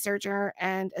researcher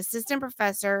and assistant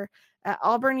professor at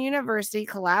Auburn University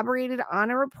collaborated on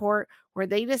a report where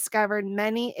they discovered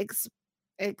many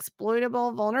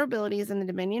exploitable vulnerabilities in the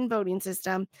Dominion voting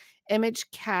system, image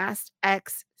cast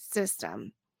X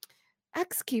system.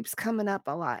 X keeps coming up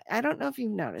a lot. I don't know if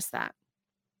you've noticed that.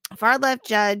 Far left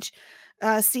judge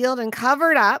sealed and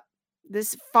covered up.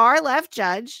 This far left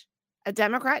judge, a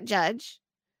Democrat judge,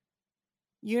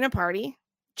 Uni-Party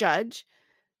judge,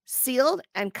 sealed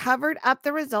and covered up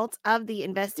the results of the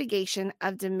investigation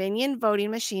of Dominion voting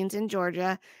machines in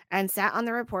Georgia and sat on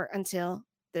the report until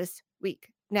this week.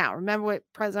 Now, remember what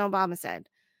President Obama said.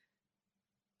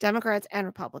 Democrats and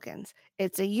Republicans.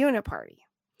 It's a Uni-Party.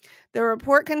 The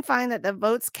report can find that the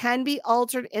votes can be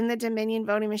altered in the Dominion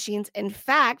voting machines. In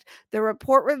fact, the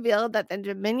report revealed that the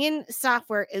Dominion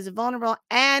software is vulnerable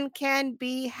and can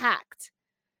be hacked.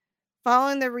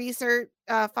 Following the research,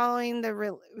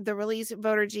 the release,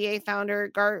 voter GA founder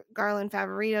Garland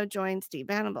Favorito joined Steve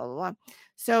Bannon, blah, blah, blah.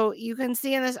 So you can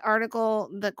see in this article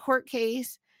the court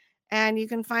case, and you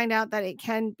can find out that it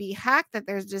can be hacked, that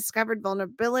there's discovered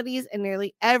vulnerabilities in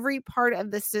nearly every part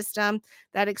of the system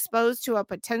that exposed to a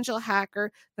potential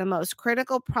hacker the most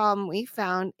critical problem we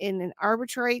found in an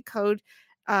arbitrary code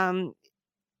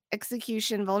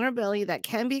execution vulnerability that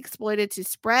can be exploited to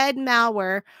spread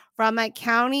malware from a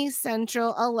county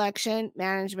central election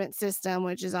management system,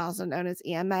 which is also known as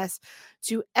EMS,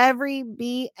 to every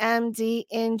BMD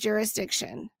in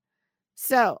jurisdiction.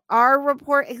 So our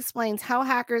report explains how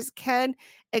hackers can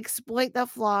exploit the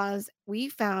flaws we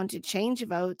found to change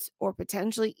votes or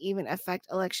potentially even affect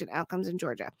election outcomes in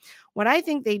Georgia. What I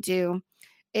think they do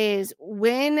is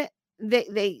when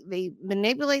they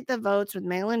manipulate the votes with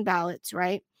mail-in ballots,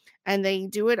 right? And they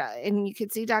do it, and you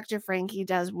can see Dr. Frank, he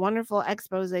does wonderful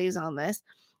exposés on this.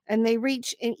 And they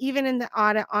reach, and even in the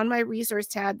audit on my resource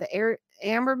tab, the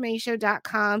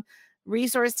ambermayshow.com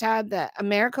resource tab, the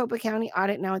Maricopa County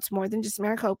audit. Now it's more than just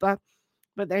Maricopa,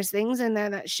 but there's things in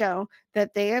there that show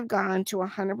that they have gone to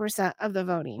 100% of the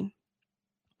voting.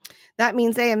 That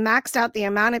means they have maxed out the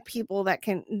amount of people that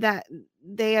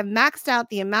they have maxed out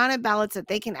the amount of ballots that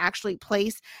they can actually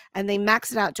place, and they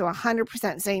max it out to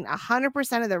 100%, saying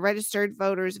 100% of the registered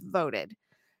voters voted.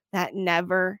 That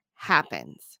never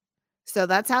happens. So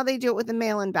that's how they do it with the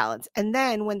mail-in ballots. And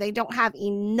then when they don't have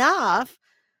enough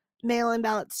mail-in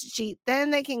ballots sheet,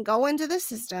 then they can go into the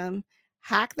system,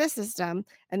 hack the system,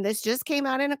 and this just came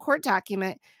out in a court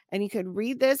document, and you could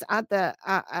read this at the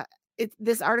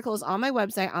this article is on my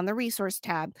website on the resource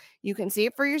tab. You can see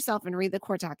it for yourself and read the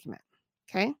court document.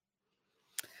 Okay,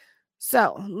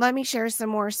 so let me share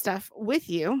some more stuff with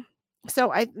you.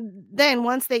 So then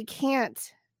once they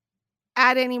can't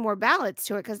add any more ballots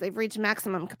to it because they've reached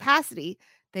maximum capacity,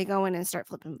 they go in and start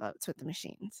flipping votes with the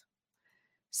machines.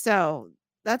 So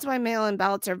that's why mail-in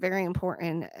ballots are very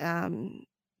important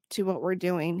to what we're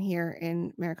doing here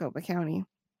in Maricopa County.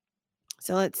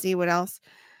 So let's see what else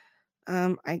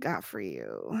I got for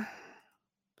you.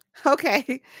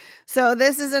 Okay, so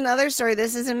this is another story.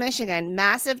 This is in Michigan.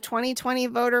 Massive 2020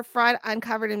 voter fraud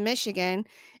uncovered in Michigan,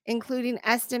 including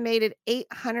estimated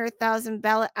 800,000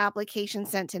 ballot applications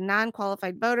sent to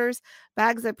non-qualified voters,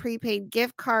 bags of prepaid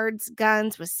gift cards,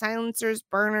 guns with silencers,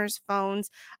 burners, phones,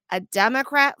 a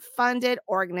Democrat-funded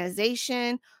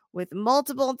organization with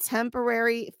multiple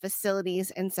temporary facilities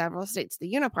in several states, the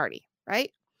Uni-Party,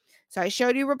 right? So I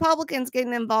showed you Republicans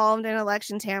getting involved in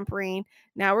election tampering.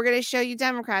 Now we're going to show you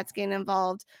Democrats getting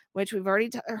involved, which we've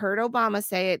already heard Obama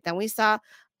say it. Then we saw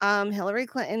Hillary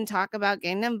Clinton talk about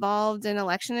getting involved in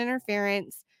election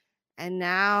interference. And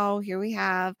now here we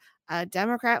have a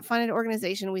Democrat-funded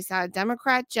organization. We saw a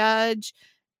Democrat judge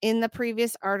in the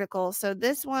previous article. So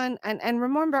this one, and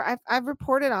remember, I've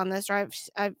reported on this, or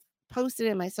I've posted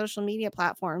in my social media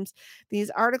platforms these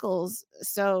articles.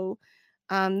 So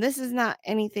this is not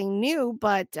anything new,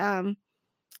 but the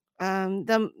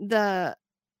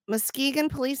Muskegon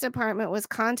Police Department was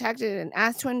contacted and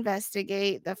asked to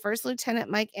investigate. The First Lieutenant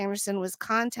Mike Anderson was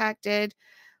contacted.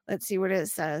 Let's see what it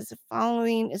says. The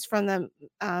following is from the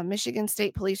Michigan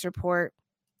State Police report.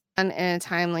 In a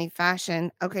timely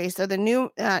fashion. Okay, so the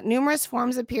numerous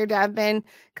forms appear to have been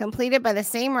completed by the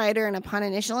same writer, and upon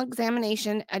initial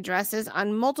examination, addresses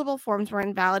on multiple forms were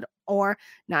invalid or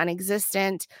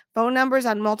non-existent. Phone numbers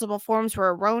on multiple forms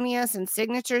were erroneous, and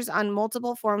signatures on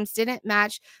multiple forms didn't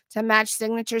match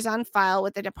signatures on file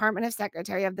with the Department of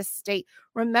Secretary of the state.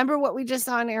 Remember what we just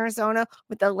saw in Arizona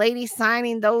with the lady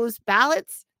signing those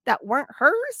ballots that weren't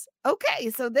hers? Okay,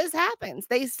 so this happens.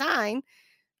 They sign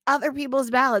other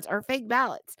people's ballots or fake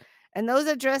ballots. And those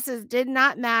addresses did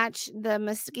not match the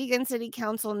Muskegon City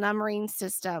Council numbering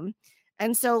system.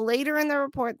 And so later in the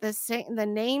report, the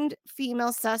named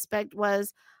female suspect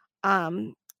was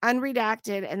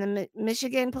unredacted, and the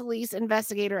Michigan police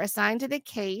investigator assigned to the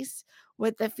case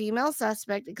with the female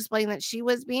suspect explained that she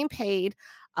was being paid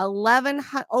over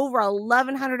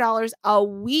 $1,100 a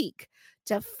week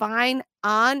to find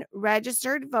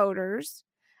unregistered voters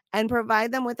and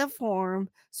provide them with a form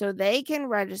so they can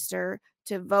register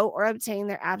to vote or obtain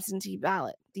their absentee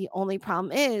ballot. The only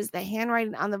problem is the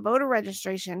handwriting on the voter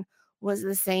registration was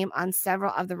the same on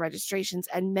several of the registrations,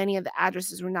 and many of the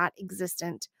addresses were not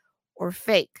existent or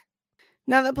fake.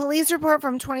 Now, the police report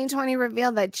from 2020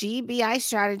 revealed that GBI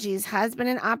Strategies has been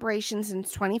in operation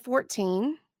since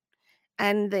 2014.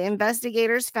 And the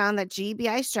investigators found that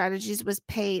GBI Strategies was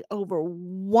paid over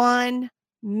 $1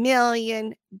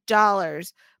 million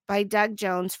by Doug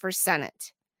Jones for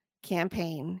Senate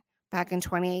campaign back in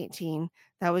 2018.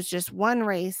 That was just one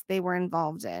race they were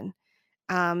involved in.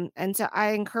 And so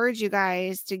I encourage you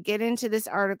guys to get into this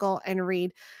article and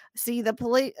read. See,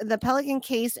 the Pelican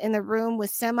case in the room with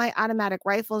semi-automatic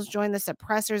rifles joined the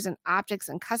suppressors and optics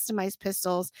and customized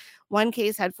pistols. One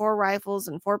case had 4 rifles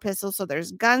and 4 pistols. So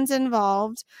there's guns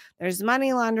involved. There's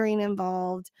money laundering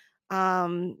involved.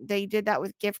 They did that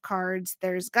with gift cards.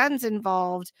 There's guns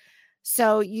involved.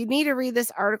 So you need to read this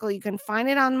article. You can find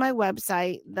it on my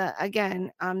website. The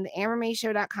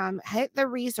theambermayshow.com. Hit the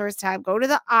resource tab. Go to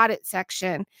the audit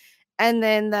section. And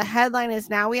then the headline is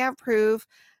Now We Have Proof.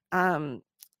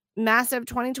 Massive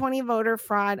 2020 voter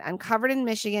fraud uncovered in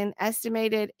Michigan.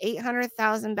 Estimated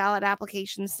 800,000 ballot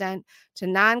applications sent to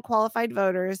non-qualified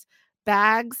voters.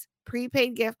 Bags,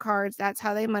 prepaid gift cards, that's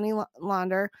how they money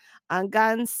launder,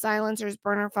 guns, silencers,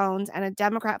 burner phones, and a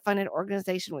Democrat-funded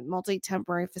organization with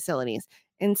multi-temporary facilities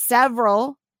in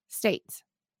several states.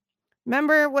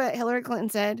 Remember what Hillary Clinton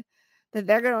said? That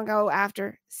they're going to go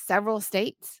after several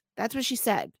states? That's what she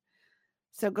said.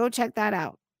 So go check that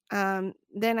out.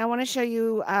 Then I want to show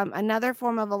you another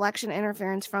form of election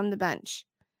interference from the bench.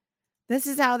 This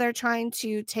is how they're trying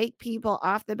to take people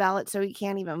off the ballot so you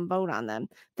can't even vote on them.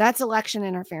 That's election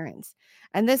interference.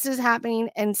 And this is happening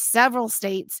in several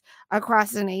states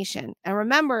across the nation. And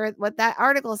remember what that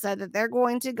article said, that they're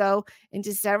going to go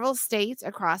into several states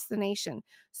across the nation.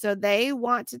 So they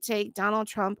want to take Donald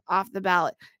Trump off the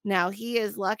ballot. Now, he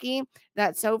is lucky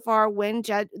that so far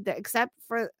except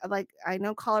for, like, I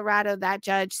know Colorado, that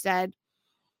judge said,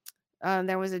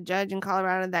 there was a judge in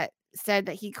Colorado that said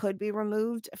that he could be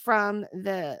removed from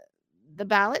the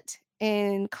ballot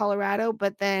in Colorado,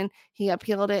 but then he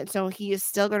appealed it, so he is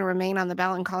still going to remain on the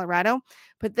ballot in Colorado.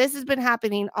 But this has been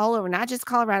happening all over, not just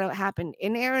Colorado. It happened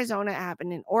in Arizona, it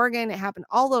happened in Oregon, it happened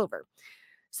all over.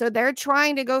 So they're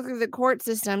trying to go through the court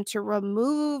system to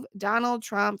remove Donald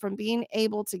Trump from being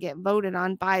able to get voted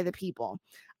on by the people.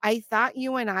 I thought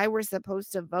you and I were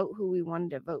supposed to vote who we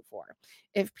wanted to vote for.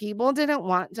 If people didn't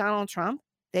want Donald Trump,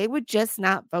 they would just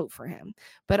not vote for him.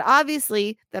 But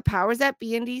obviously, the powers that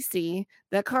be in DC,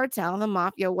 the cartel, the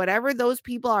mafia, whatever those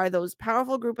people are, those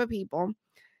powerful group of people,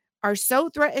 are so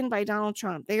threatened by Donald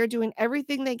Trump. They are doing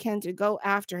everything they can to go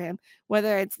after him,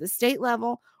 whether it's the state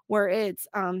level, where it's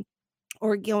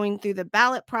or going through the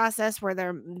ballot process where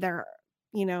they're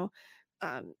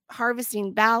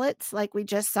harvesting ballots like we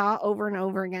just saw over and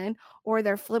over again, or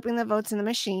they're flipping the votes in the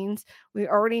machines. We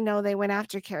already know they went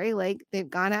after Carrie Lake. They've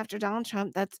gone after Donald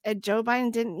Trump. Joe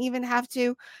Biden didn't even have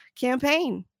to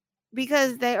campaign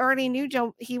because they already knew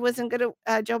Joe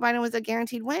Biden was a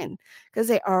guaranteed win because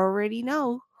they already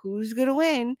know who's going to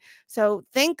win. So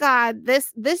thank God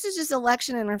this is just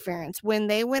election interference when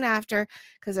they went after,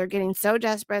 because they're getting so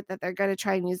desperate that they're going to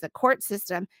try and use the court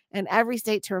system in every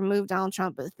state to remove Donald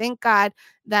Trump. But thank God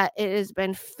that it has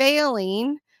been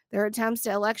failing. Their attempts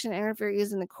to election interfere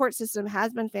using the court system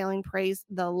has been failing. Praise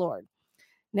the Lord.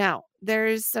 Now,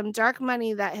 there's some dark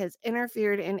money that has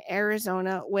interfered in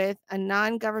Arizona with a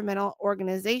non-governmental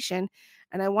organization.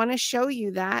 And I want to show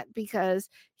you that because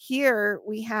here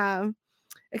we have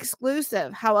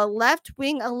exclusive how a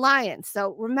left-wing alliance.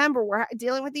 So remember, we're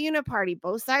dealing with the Uni-Party.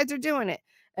 Both sides are doing it.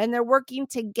 And they're working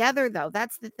together, though.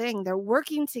 That's the thing. They're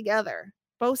working together.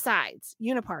 Both sides,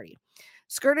 Uni-Party.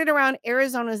 Skirted around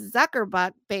Arizona's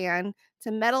Zuckerbuck ban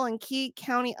to meddle in key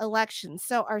county elections.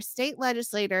 So our state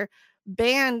legislator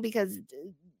banned because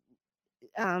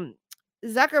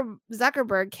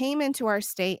Zuckerberg came into our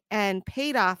state and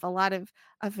paid off a lot of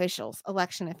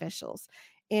election officials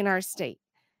in our state.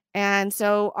 And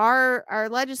so our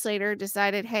legislator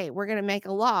decided, hey, we're going to make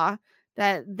a law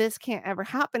that this can't ever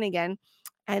happen again.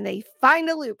 And they find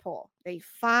a loophole. They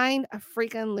find a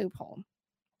freaking loophole.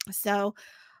 So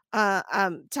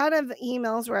ton of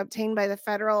emails were obtained by the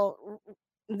Federalist.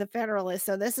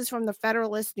 So this is from the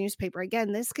Federalist newspaper.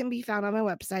 Again, this can be found on my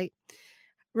website.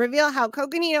 Reveal how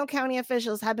Coconino County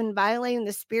officials have been violating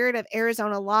the spirit of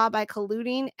Arizona law by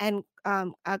colluding and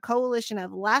a coalition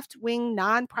of left-wing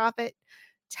nonprofit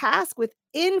tasked with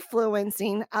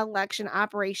influencing election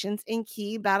operations in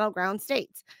key battleground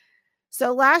states.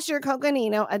 So last year,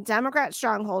 Coconino, a Democrat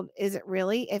stronghold, is it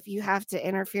really? If you have to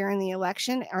interfere in the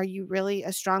election, are you really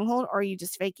a stronghold or are you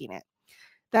just faking it?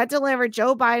 That delivered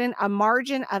Joe Biden a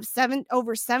margin of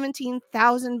over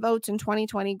 17,000 votes in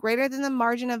 2020, greater than the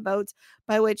margin of votes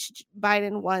by which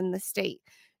Biden won the state.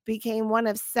 Became one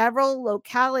of several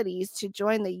localities to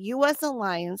join the U.S.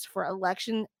 Alliance for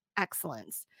Election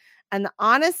Excellence. And the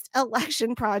Honest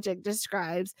Election Project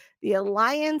describes the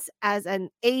alliance as an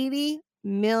 $80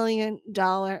 million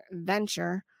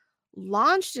venture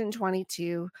launched in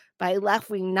 2022 by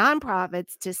left-wing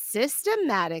nonprofits to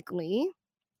systematically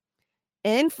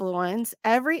influence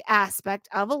every aspect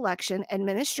of election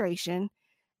administration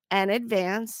and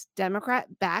advance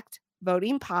Democrat-backed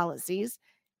voting policies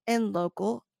in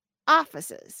local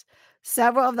offices.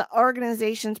 Several of the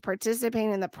organizations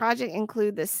participating in the project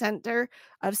include the Center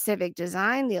of Civic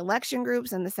Design, the Election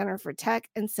Groups, and the Center for Tech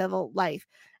and Civil Life,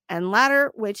 and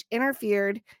latter, which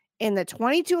interfered in the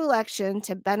 22 election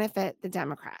to benefit the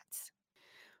Democrats.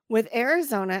 With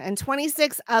Arizona and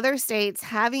 26 other states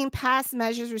having passed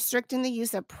measures restricting the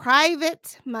use of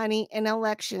private money in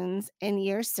elections in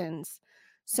years since,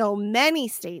 so many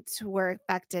states were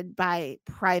affected by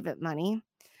private money.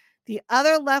 The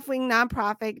other left-wing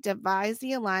nonprofit devised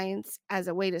the alliance as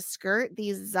a way to skirt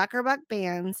these Zuckerbuck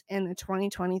bans in the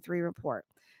 2023 report.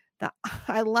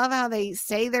 I love how they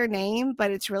say their name, but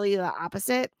it's really the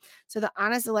opposite. So the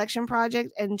Honest Election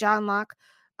Project and John Locke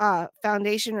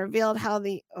Foundation revealed how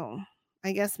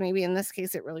I guess maybe in this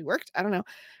case it really worked. I don't know.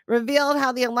 Revealed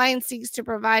how the alliance seeks to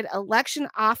provide election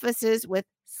offices with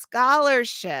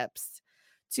scholarships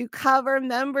to cover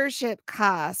membership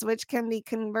costs, which can be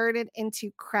converted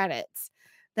into credits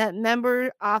that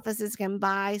member offices can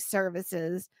buy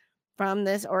services from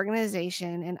this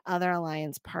organization and other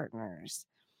alliance partners.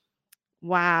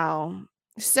 Wow.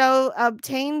 So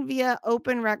obtained via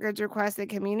open records request the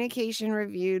communication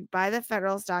reviewed by the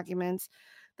Federalist documents,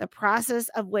 the process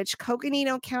of which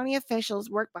Coconino County officials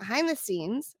work behind the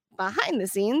scenes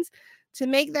to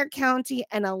make their county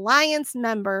an alliance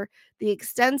member. The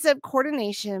extensive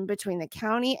coordination between the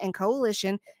county and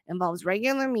coalition involves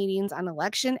regular meetings on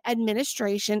election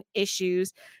administration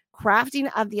issues, crafting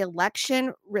of the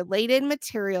election-related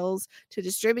materials to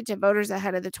distribute to voters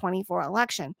ahead of the 2024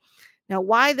 election. Now,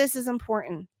 why this is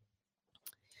important?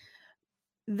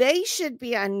 They should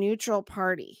be a neutral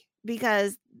party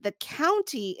because the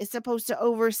county is supposed to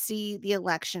oversee the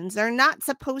elections. They're not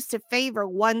supposed to favor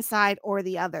one side or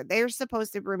the other. They're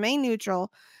supposed to remain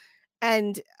neutral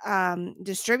and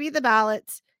distribute the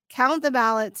ballots, count the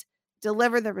ballots,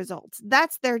 deliver the results.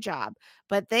 That's their job.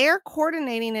 But they are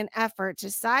coordinating an effort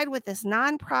to side with this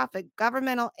nonprofit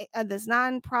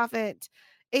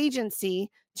agency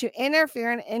to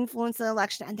interfere and influence the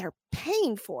election, and they're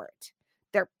paying for it.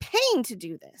 They're paying to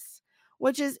do this,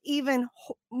 which is even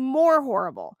more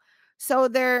horrible. So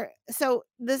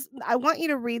I want you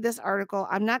to read this article.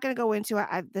 I'm not going to go into it.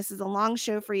 This is a long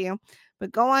show for you,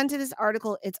 but go on to this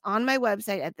article. It's on my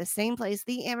website at the same place,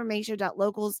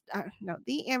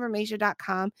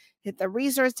 theambermayshow.com. Hit the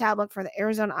resource tab, look for the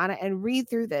Arizona audit, and read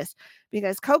through this,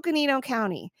 because Coconino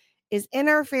County is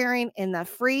interfering in the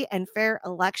free and fair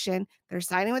election. They're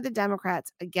siding with the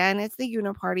Democrats. Again, it's the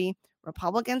Uni-Party.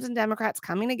 Republicans and Democrats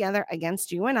coming together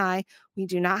against you and I. We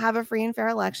do not have a free and fair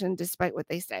election, despite what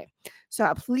they say.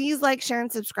 So please like, share,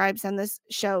 and subscribe. Send this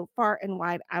show far and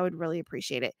wide. I would really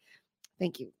appreciate it.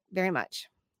 Thank you very much.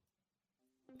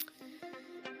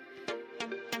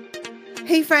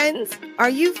 Hey friends, are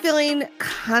you feeling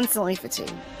constantly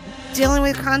fatigued? Dealing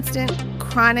with constant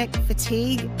chronic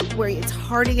fatigue where it's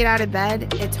hard to get out of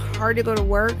bed, it's hard to go to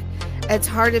work, it's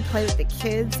hard to play with the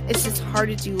kids, it's just hard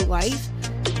to do life?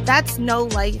 That's no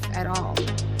life at all.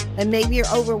 And maybe you're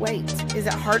overweight. Is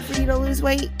it hard for you to lose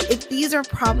weight? If these are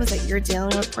problems that you're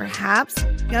dealing with, perhaps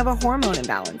you have a hormone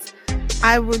imbalance.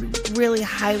 I would really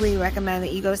highly recommend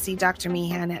that you go see Dr.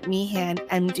 Meehan at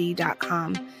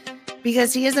meehanmd.com,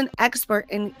 because he is an expert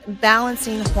in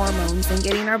balancing hormones and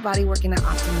getting our body working at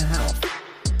optimum health.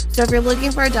 So if you're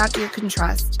looking for a doctor you can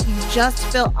trust, you just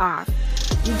feel off,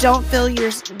 you don't feel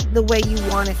the way you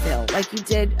want to feel, like you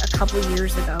did a couple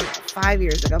years ago, 5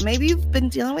 years ago. Maybe you've been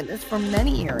dealing with this for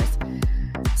many years.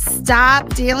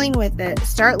 Stop dealing with it.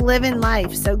 Start living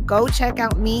life. So go check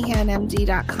out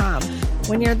meehanmd.com.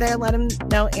 When you're there, let him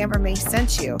know Amber May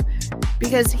sent you,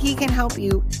 because he can help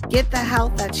you get the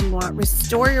health that you want,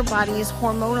 restore your body's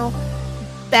hormonal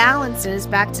balances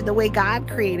back to the way God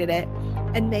created it,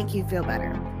 and make you feel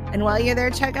better. And while you're there,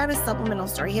 check out his supplemental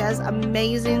store. He has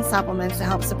amazing supplements to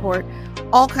help support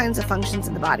all kinds of functions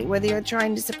in the body, whether you're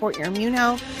trying to support your immune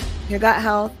health, your gut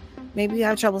health, maybe you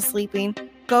have trouble sleeping.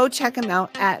 Go check him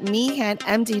out at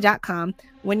meehanmd.com.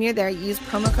 When you're there, use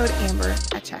promo code AMBER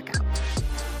at checkout.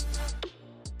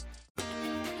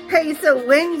 Hey, so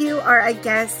when you are a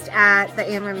guest at the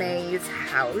Amber May's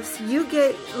house, you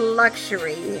get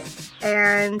luxury.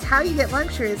 And how you get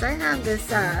luxury is I have this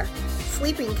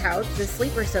sleeping couch, the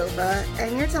sleeper sofa,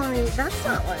 and you're telling me that's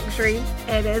not luxury.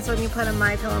 It is when you put a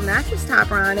MyPillow mattress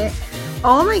topper on it.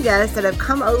 All my guests that have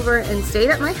come over and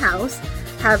stayed at my house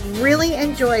have really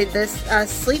enjoyed this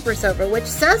sleeper sofa, which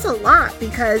says a lot,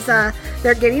 because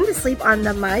they're getting to sleep on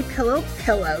the MyPillow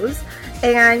pillows,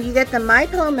 and you get the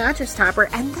MyPillow mattress topper.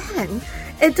 And then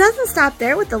it doesn't stop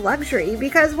there with the luxury,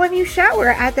 because when you shower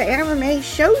at the Amber May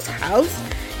Show's house,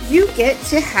 you get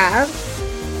to have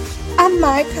a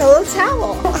MyPillow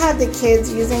towel. I don't have the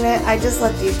kids using it. I just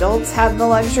let the adults have the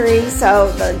luxury.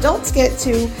 So the adults get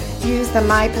to use the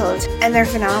MyPillow, and they're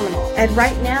phenomenal. And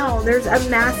right now there's a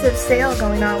massive sale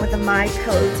going on with the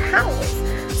MyPillow towels.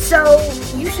 So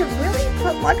you should really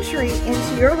put luxury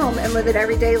into your home and live it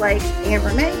every day like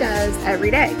Amber May does every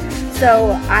day.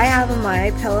 So I have a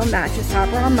MyPillow mattress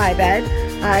topper on my bed.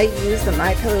 I use the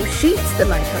MyPillow sheets, the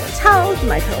MyPillow towels, the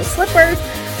MyPillow slippers.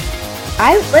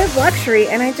 I live luxury,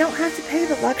 and I don't have to pay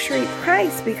the luxury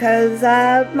price because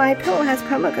MyPillow has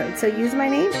promo code. So use my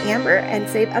name, Amber, and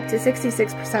save up to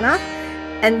 66% off,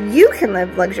 and you can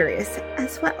live luxurious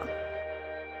as well.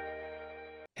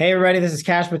 Hey everybody, this is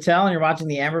Kash Patel, and you're watching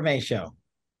The Amber May Show.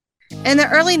 In the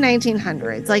early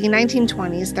 1900s, like in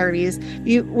 1920s, 30s,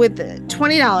 with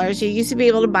 $20, you used to be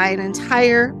able to buy an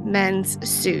entire men's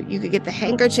suit. You could get the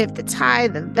handkerchief, the tie,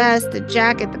 the vest, the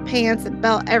jacket, the pants, the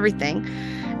belt, everything.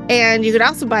 And you could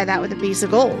also buy that with a piece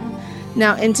of gold.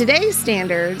 Now, in today's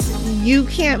standards, you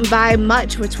can't buy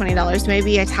much with $20.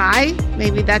 Maybe a tie,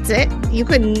 maybe that's it. You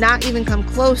could not even come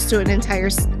close to an entire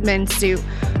men's suit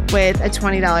with a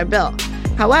 $20 bill.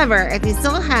 However, if you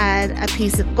still had a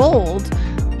piece of gold,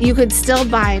 you could still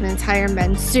buy an entire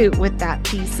men's suit with that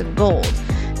piece of gold.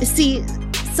 You see,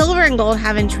 silver and gold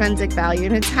have intrinsic value,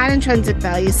 and it's had intrinsic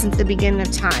value since the beginning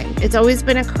of time. It's always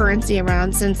been a currency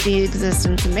around since the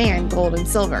existence of man, gold and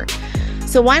silver.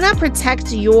 So why not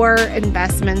protect your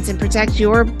investments and protect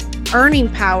your earning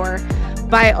power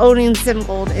by owning some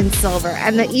gold and silver?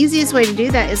 And the easiest way to do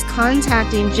that is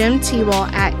contacting Jim Tewell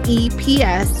at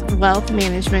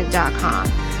EPSwealthmanagement.com.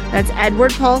 That's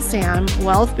Edward Paul Sam,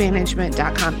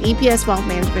 wealthmanagement.com,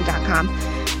 EPSwealthmanagement.com.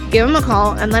 Give him a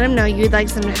call and let him know you'd like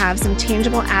to have some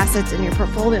tangible assets in your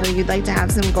portfolio. You'd like to have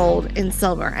some gold and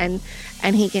silver, and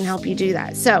he can help you do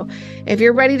that. So if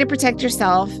you're ready to protect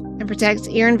yourself and protect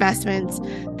your investments,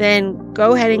 then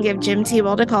go ahead and give Jim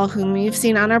Tewell a call, whom you've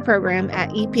seen on our program at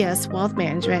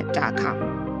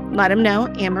EPSwealthmanagement.com. Let him know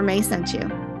Amber May sent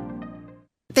you.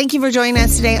 Thank you for joining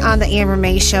us today on the Amber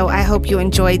May Show. I hope you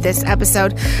enjoyed this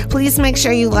episode. Please make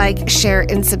sure you like, share,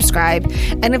 and subscribe.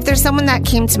 And if there's someone that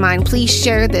came to mind, please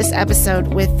share this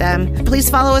episode with them. Please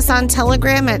follow us on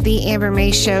Telegram at The Amber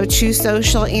May Show, True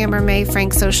Social Amber May,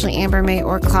 Frank Socially Amber May,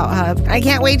 or Clout Hub. I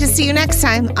can't wait to see you next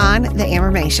time on the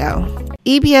Amber May Show.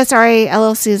 EBSRA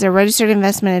LLC is a registered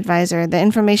investment advisor. The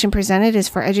information presented is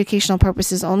for educational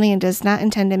purposes only and does not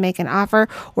intend to make an offer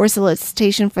or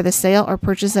solicitation for the sale or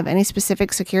purchase of any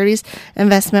specific securities,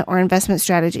 investment, or investment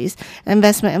strategies.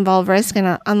 Investment involve risk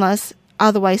and unless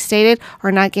otherwise stated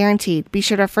are not guaranteed. Be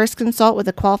sure to first consult with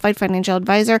a qualified financial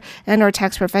advisor and or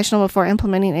tax professional before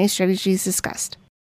implementing any strategies discussed.